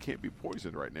 Actually, I can't be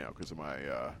poisoned right now because of my,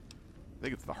 I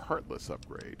think it's the Heartless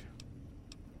upgrade.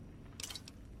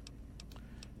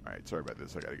 Alright, sorry about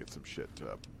this. I got to get some shit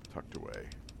tucked away.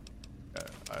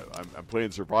 I'm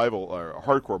playing survival, or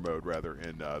hardcore mode rather,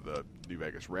 in the New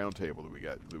Vegas Roundtable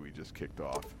that we just kicked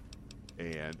off,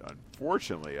 and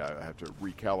unfortunately I have to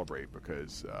recalibrate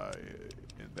because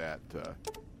in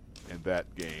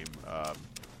that game,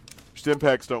 stim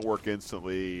packs don't work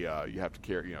instantly. You have to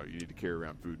carry, you need to carry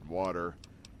around food and water,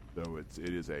 so it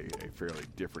is a fairly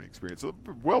different experience. So,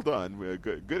 well done,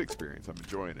 good experience. I'm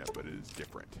enjoying it, but it is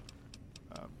different.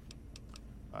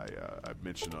 I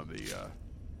mentioned on the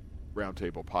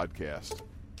Roundtable podcast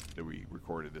that we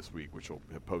recorded this week, which will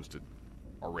have posted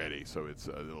already, so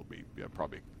it'll be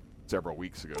probably several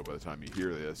weeks ago by the time you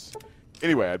hear this.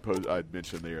 Anyway, I'd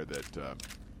mentioned there that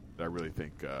I really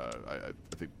think I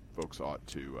think folks ought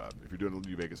to, if you're doing a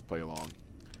New Vegas play along,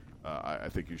 I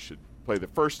think you should play the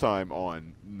first time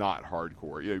on not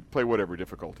hardcore. You know, play whatever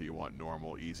difficulty you want,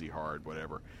 normal, easy, hard,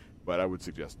 whatever. But I would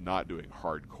suggest not doing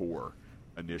hardcore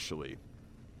initially.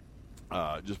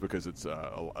 Just because it's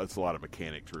a lot of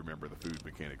mechanic to remember, the food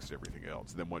mechanics and everything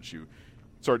else. And then once you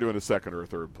start doing a second or a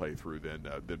third playthrough,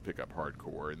 then pick up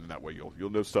hardcore, and then that way you'll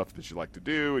know stuff that you like to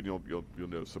do, and you'll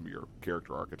know some of your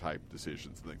character archetype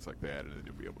decisions and things like that, and then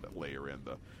you'll be able to layer in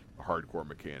the hardcore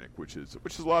mechanic, which is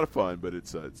a lot of fun, but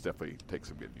it's definitely takes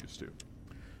some getting used to.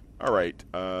 All right.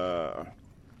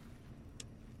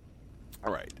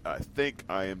 I think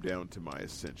I am down to my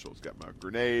essentials. Got my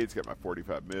grenades, got my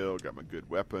 45 mil, got my good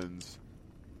weapons,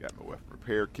 got my weapon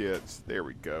repair kits. There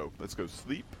we go. Let's go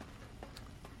sleep.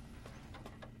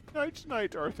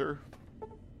 Night, Arthur.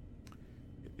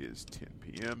 It is 10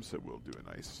 p.m., so we'll do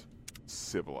a nice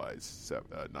civilized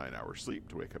 9-hour sleep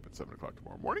to wake up at 7 o'clock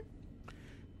tomorrow morning.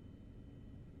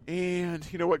 And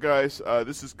you know what, guys?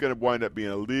 This is going to wind up being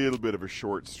a little bit of a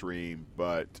short stream,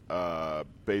 but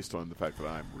based on the fact that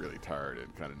I'm really tired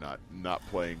and kind of not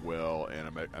playing well, and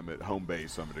I'm at home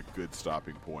base, so I'm at a good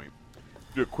stopping point.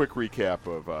 Do a quick recap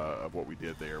of what we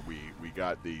did there. We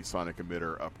got the sonic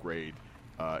emitter upgrade,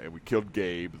 and we killed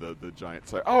Gabe, the giant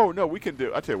side. Oh no, we can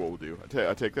do. I tell you what we'll do.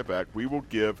 I take that back. We will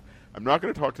give. I'm not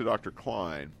going to talk to Dr.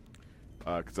 Klein,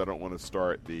 because I don't want to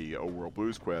start the Old World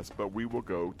Blues quest, but we will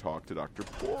go talk to Dr.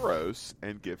 Boros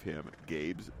and give him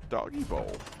Gabe's doggy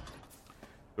bowl.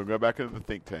 So I'm going back into the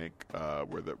think tank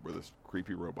where the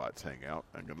creepy robots hang out.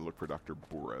 I'm going to look for Dr.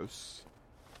 Boros.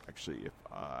 Actually, if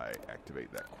I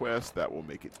activate that quest, that will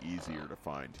make it easier to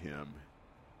find him.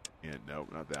 And no,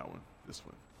 not that one. This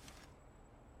one.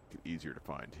 Make it easier to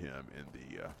find him in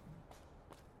the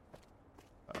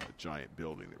giant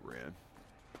building that we're in.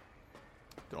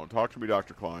 Don't talk to me,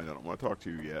 Dr. Klein. I don't want to talk to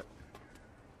you yet.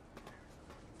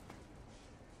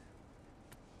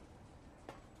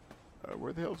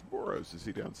 Where the hell's Boros? Is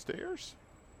he downstairs?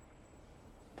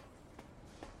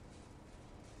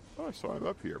 Oh, I saw him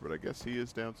up here, but I guess he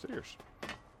is downstairs.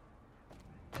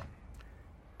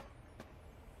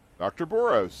 Dr.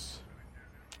 Boros.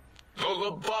 The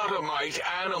lobotomite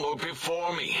animal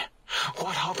before me.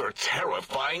 What other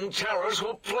terrifying terrors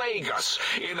will plague us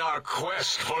in our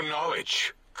quest for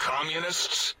knowledge?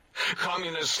 Communists?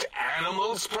 Communist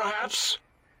animals, perhaps?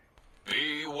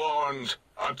 Be warned.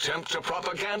 Attempt to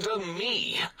propaganda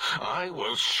me. I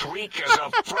will shriek as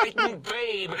a frightened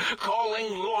babe, calling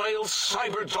loyal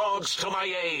cyber dogs to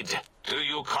my aid. Do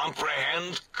you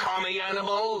comprehend, commie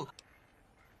animal?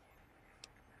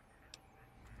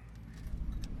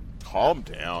 calm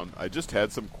down. I just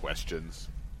had some questions.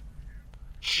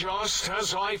 Just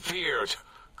as I feared.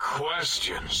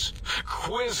 Questions.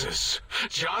 Quizzes.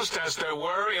 Just as there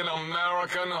were in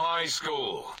American high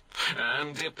school.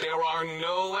 And if there are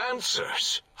no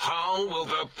answers, how will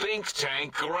the think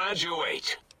tank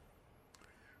graduate?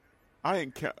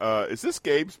 Is this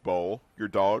Gabe's bowl? Your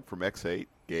dog from X8?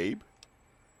 Gabe?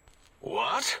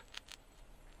 What?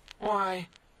 Why,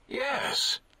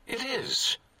 yes, it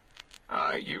is.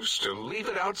 I used to leave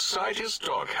it outside his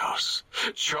doghouse,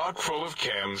 chock full of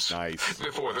chems. Nice.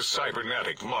 Before the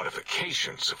cybernetic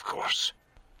modifications, of course.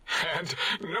 And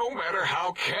no matter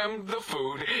how chemmed the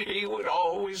food, he would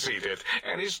always eat it,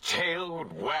 and his tail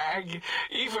would wag,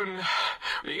 even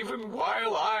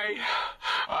while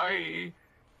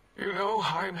You know,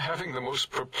 I'm having the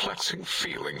most perplexing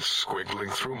feeling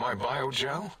squiggling through my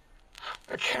biogel.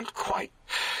 I can't quite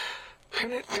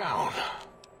pin it down.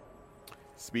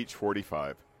 Speech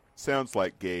 45. Sounds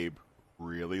like Gabe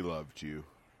really loved you.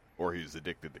 Or he's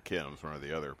addicted to chems, one or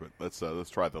the other. But let's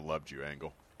try the loved you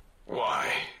angle.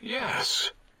 Why,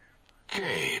 yes.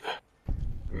 Gabe.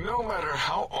 No matter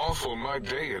how awful my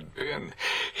day had been,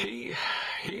 he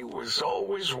was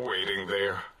always waiting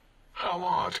there. How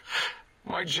odd.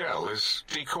 My gel is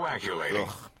decoagulating.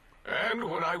 Ugh. And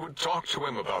when I would talk to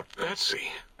him about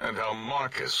Betsy, and how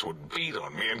Marcus would beat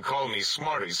on me and call me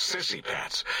Smarty's sissy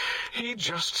pants, he'd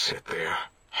just sit there,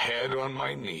 head on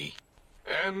my knee,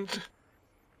 and...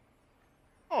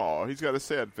 Oh, he's got a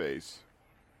sad face.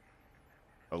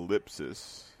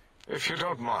 Ellipsis. If you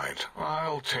don't mind,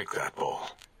 I'll take that bowl.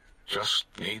 Just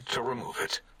need to remove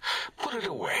it. Put it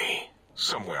away,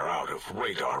 somewhere out of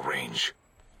radar range.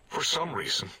 For some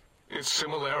reason, its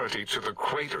similarity to the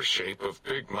crater shape of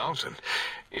Big Mountain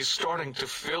is starting to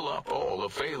fill up all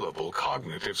available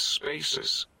cognitive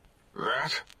spaces.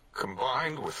 That,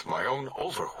 combined with my own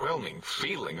overwhelming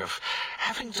feeling of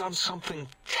having done something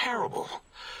terrible,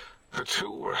 the two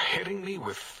were hitting me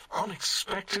with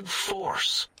unexpected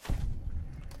force.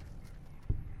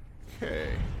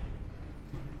 Okay.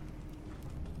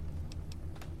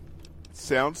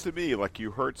 Sounds to me like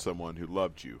you hurt someone who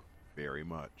loved you very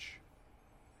much.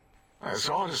 As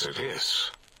odd as it is,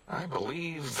 I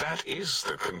believe that is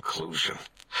the conclusion.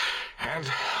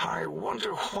 And I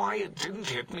wonder why it didn't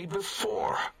hit me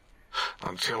before,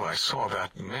 until I saw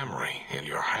that memory in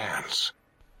your hands.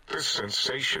 This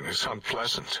sensation is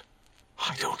unpleasant.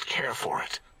 I don't care for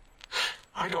it.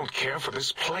 I don't care for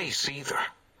this place either.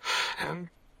 And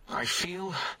I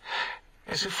feel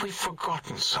as if we've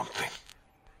forgotten something.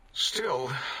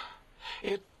 Still,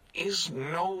 it is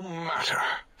no matter.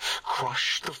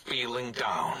 Crush the feeling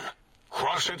down.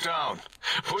 Crush it down.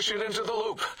 Push it into the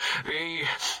loop.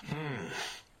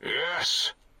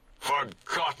 Yes.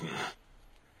 Forgotten.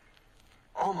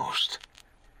 Almost.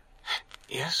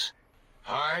 Yes?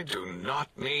 I do not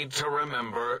need to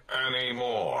remember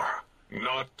anymore.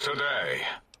 Not today.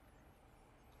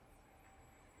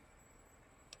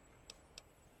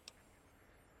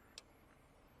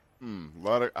 A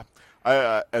lot of.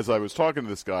 As I was talking to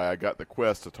this guy, I got the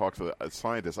quest to talk to the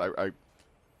scientists. I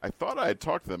thought I had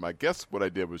talked to them. I guess what I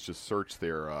did was just search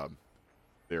their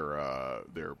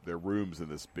rooms in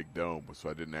this big dome, so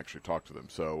I didn't actually talk to them.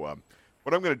 So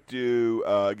what I'm going to do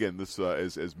again, this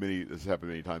has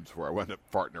happened many times before. I wound up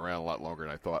farting around a lot longer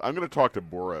than I thought. I'm going to talk to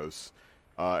Boros,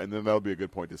 and then that'll be a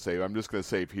good point to save. I'm just going to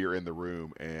save here in the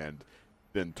room and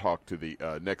then talk to the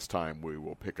next time we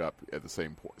will pick up at the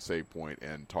same save point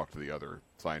and talk to the other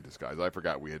scientist guys. I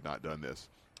forgot we had not done this.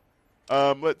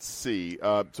 Let's see.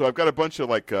 So I've got a bunch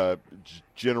of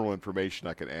general information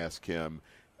I can ask him,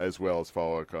 as well as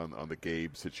follow up on the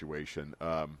Gabe situation.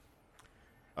 I'm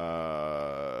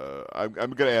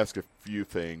going to ask a few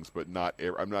things, but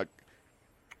I'm not.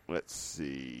 Let's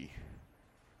see.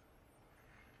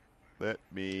 Let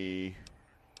me.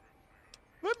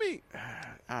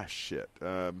 Shit.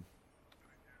 Tell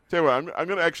you what, I'm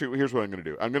gonna actually. Here's what I'm gonna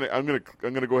do. I'm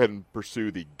gonna go ahead and pursue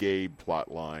the Gabe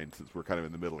plot line, since we're kind of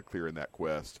in the middle of clearing that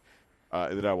quest,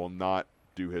 and then I will not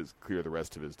clear the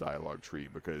rest of his dialogue tree,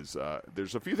 because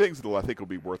there's a few things that I think will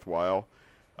be worthwhile.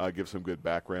 Give some good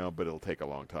background, but it'll take a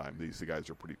long time. These guys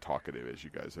are pretty talkative, as you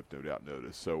guys have no doubt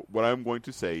noticed. So what I'm going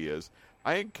to say is,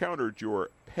 I encountered your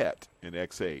pet in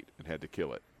X8 and had to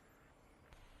kill it.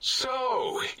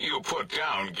 So, you put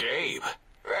down Gabe.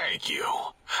 Thank you.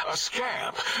 A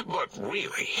scamp, but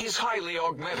really, his highly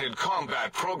augmented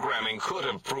combat programming could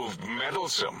have proved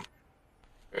meddlesome.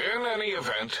 In any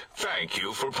event, thank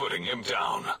you for putting him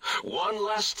down. One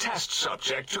less test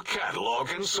subject to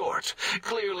catalog and sort.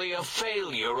 Clearly a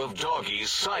failure of Doggy's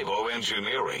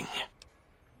cybo-engineering.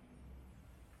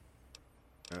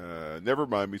 Never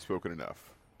mind, we've spoken enough.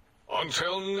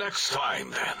 Until next time,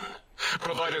 then.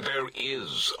 Provided there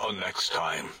is a next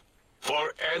time.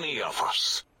 For any of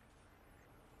us.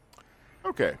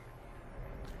 Okay.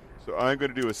 So I'm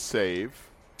going to do a save.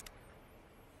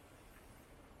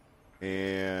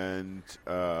 And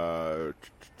I'm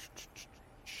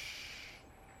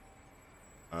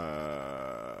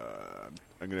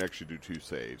going to actually do 2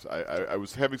 saves. I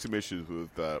was having some issues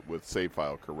with save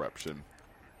file corruption,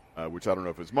 which I don't know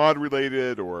if it's mod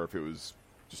related or if it was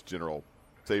just general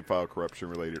save file corruption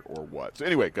related or what. So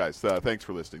anyway, guys, thanks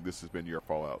for listening. This has been your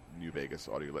Fallout New Vegas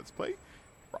audio Let's Play,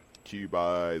 brought to you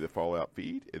by the Fallout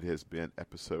feed. It has been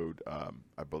episode,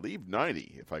 I believe,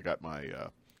 90. If I got my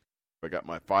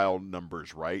file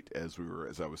numbers right as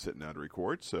I was sitting down to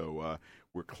record. So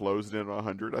we're closing in on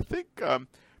 100. I think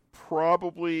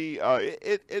probably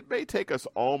it may take us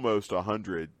almost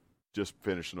 100 just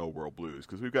finishing Old World Blues,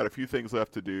 because we've got a few things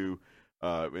left to do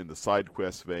in the side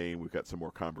quest vein. We've got some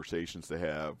more conversations to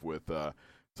have with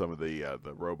some of the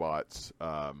robots,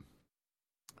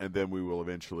 and then we will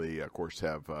eventually, of course,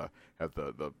 have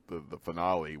the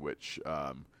finale, which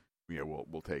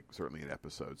will take certainly an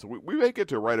episode. So we may get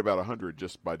to right about 100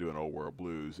 just by doing Old World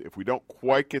Blues. If we don't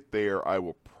quite get there, I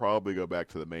will probably go back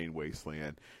to the main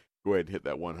wasteland, go ahead and hit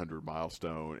that 100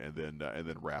 milestone, and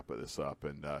then wrap this up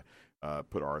and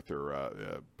put Arthur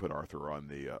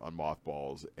on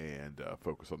mothballs and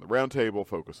focus on the round table,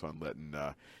 focus on letting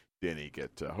Denny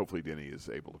get. Hopefully, Denny is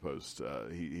able to post.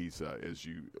 He's as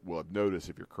you will have noticed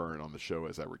if you're current on the show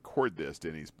as I record this,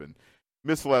 Denny's been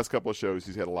missed the last couple of shows.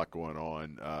 He's had a lot going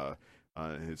on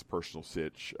in his personal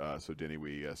sitch. So Denny,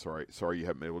 we sorry you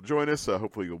haven't been able to join us.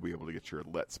 Hopefully, you'll be able to get your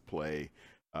Let's Play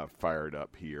fired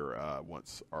up here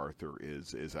once Arthur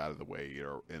is out of the way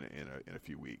in a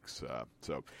few weeks.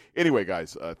 So anyway,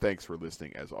 guys, thanks for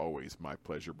listening. As always, my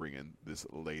pleasure bringing this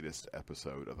latest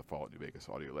episode of the Fallout New Vegas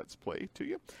audio Let's Play to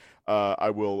you. I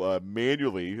will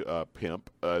manually pimp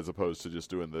as opposed to just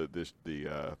doing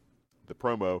the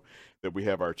promo that we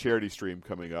have our charity stream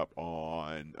coming up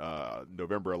on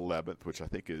November 11th, which I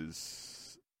think is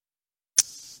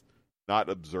not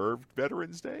observed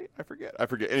Veterans Day. I forget.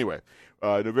 Anyway,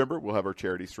 November, we'll have our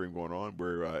charity stream going on.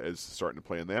 We're as starting to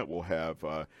plan that. We'll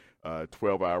have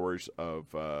 12 hours of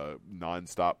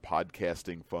nonstop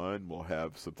podcasting fun. We'll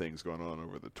have some things going on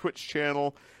over the Twitch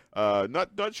channel.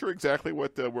 Not sure exactly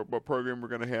what program we're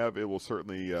going to have. It will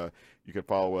certainly, you can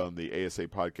follow on the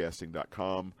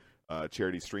asapodcasting.com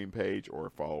charity stream page or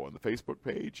follow on the Facebook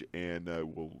page, and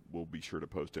we'll be sure to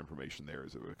post information there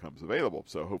as it becomes available.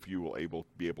 So hope you will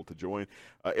be able to join.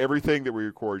 Everything that we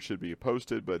record should be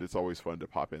posted, but it's always fun to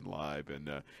pop in live and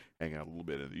hang out a little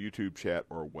bit in the YouTube chat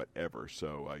or whatever.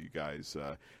 So you guys,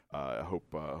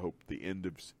 hope the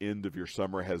end of your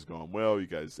summer has gone well. You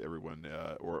guys, everyone,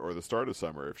 or the start of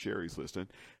summer if Sherry's listening.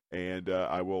 And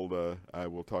I will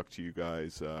talk to you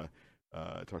guys.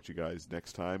 Talk to you guys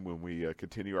next time when we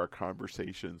continue our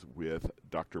conversations with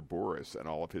Dr. Boris and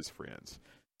all of his friends.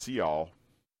 See y'all.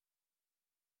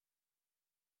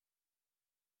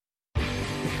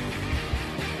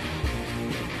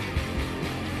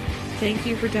 Thank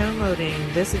you for downloading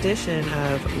this edition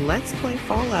of Let's Play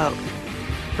Fallout,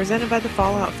 presented by the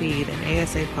Fallout feed and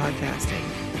ASA Podcasting.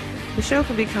 The show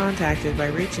can be contacted by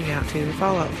reaching out to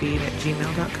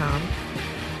falloutfeed@gmail.com.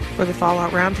 For the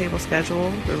Fallout Roundtable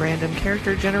schedule, the random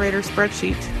character generator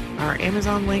spreadsheet, our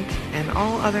Amazon link, and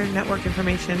all other network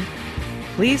information,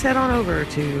 please head on over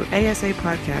to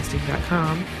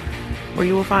asapodcasting.com, where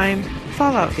you will find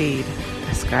Fallout Feed,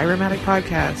 a Skyrimatic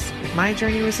podcast, My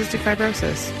Journey with Cystic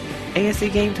Fibrosis, ASA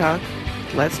Game Talk,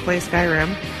 Let's Play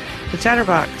Skyrim, The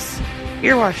Chatterbox,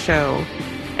 Earwash Show,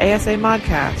 ASA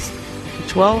Modcast, the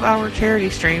 12-hour charity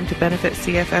stream to benefit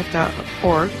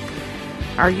CFF.org,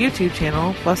 our YouTube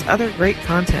channel, plus other great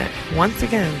content. Once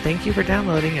again, thank you for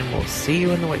downloading, and we'll see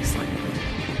you in the wasteland.